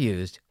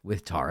confused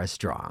with Tara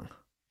Strong?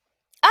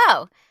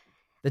 Oh,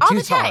 the all two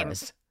the time.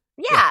 Taras.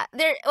 Yeah.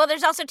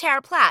 There's also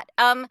Tara Platt.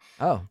 Oh.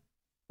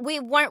 We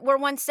were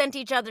once sent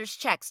each other's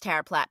checks,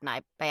 Tara Platt and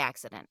I, by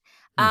accident.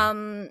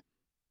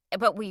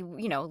 But we,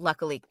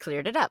 luckily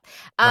cleared it up.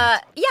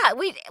 Right. Yeah,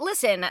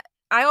 listen,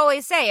 I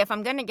always say if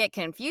I'm going to get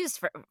confused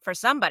for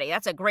somebody,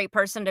 that's a great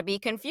person to be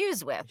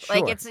confused with.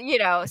 Sure. Like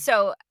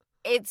so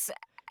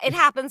it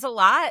happens a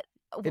lot.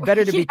 It's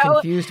better to be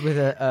confused with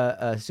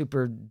a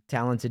super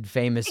talented,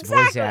 famous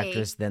voice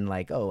actress than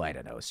I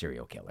don't know, a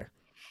serial killer.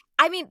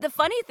 I mean, the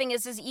funny thing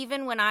is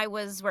even when I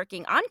was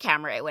working on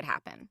camera, it would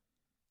happen.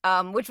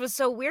 Which was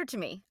so weird to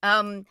me.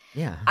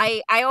 Yeah.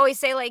 I always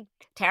say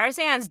Tara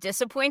Sands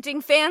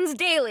disappointing fans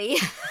daily.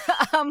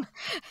 But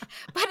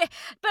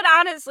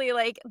honestly,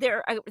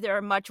 there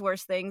are much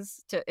worse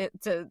things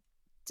to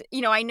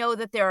I know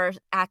that there are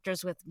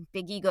actors with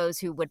big egos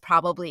who would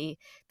probably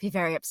be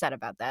very upset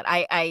about that.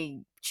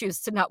 I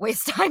choose to not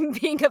waste time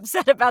being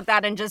upset about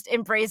that and just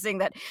embracing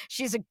that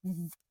she's a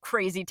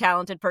crazy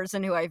talented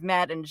person who I've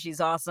met and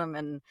she's awesome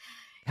and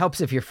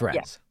helps if you're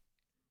friends.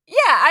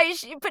 Yeah,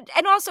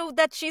 and also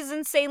that she's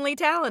insanely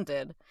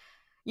talented.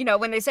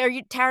 When they say, "Are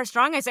you Tara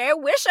Strong?" I say, "I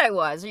wish I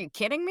was." Are you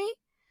kidding me?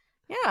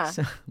 Yeah.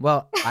 So,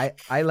 well,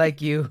 I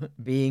like you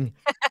being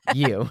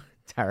you,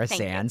 Tara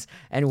Sands. You.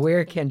 And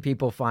where can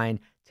people find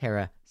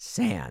Tara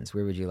Sands?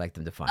 Where would you like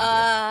them to find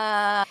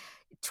you?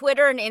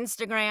 Twitter and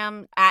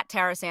Instagram at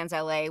Tara Sands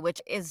LA,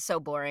 which is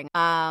so boring.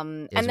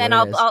 And then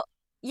I'm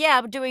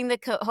doing the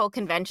whole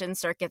convention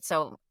circuit,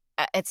 so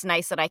it's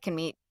nice that I can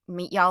meet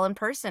y'all in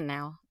person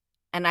now.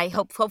 And I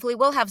hopefully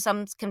we'll have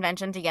some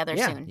convention together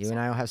soon. You and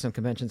I will have some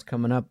conventions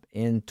coming up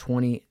in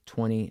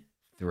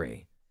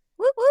 2023.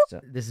 Whoop, whoop. So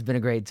this has been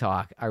a great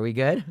talk. Are we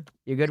good?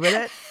 You good with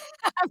it?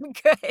 I'm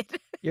good.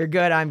 You're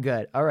good. I'm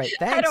good. All right.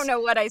 Thanks. I don't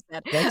know what I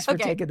said. Thanks for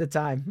taking the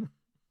time.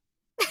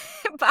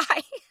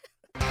 Bye.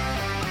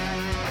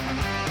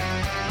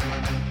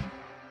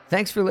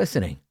 Thanks for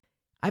listening.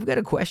 I've got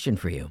a question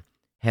for you.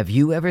 Have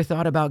you ever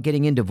thought about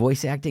getting into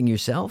voice acting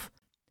yourself?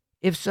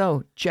 If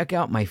so, check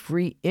out my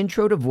free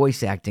Intro to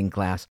Voice Acting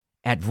class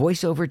at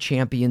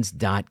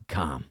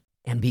voiceoverchampions.com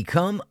and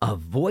become a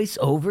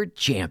voiceover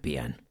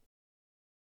champion.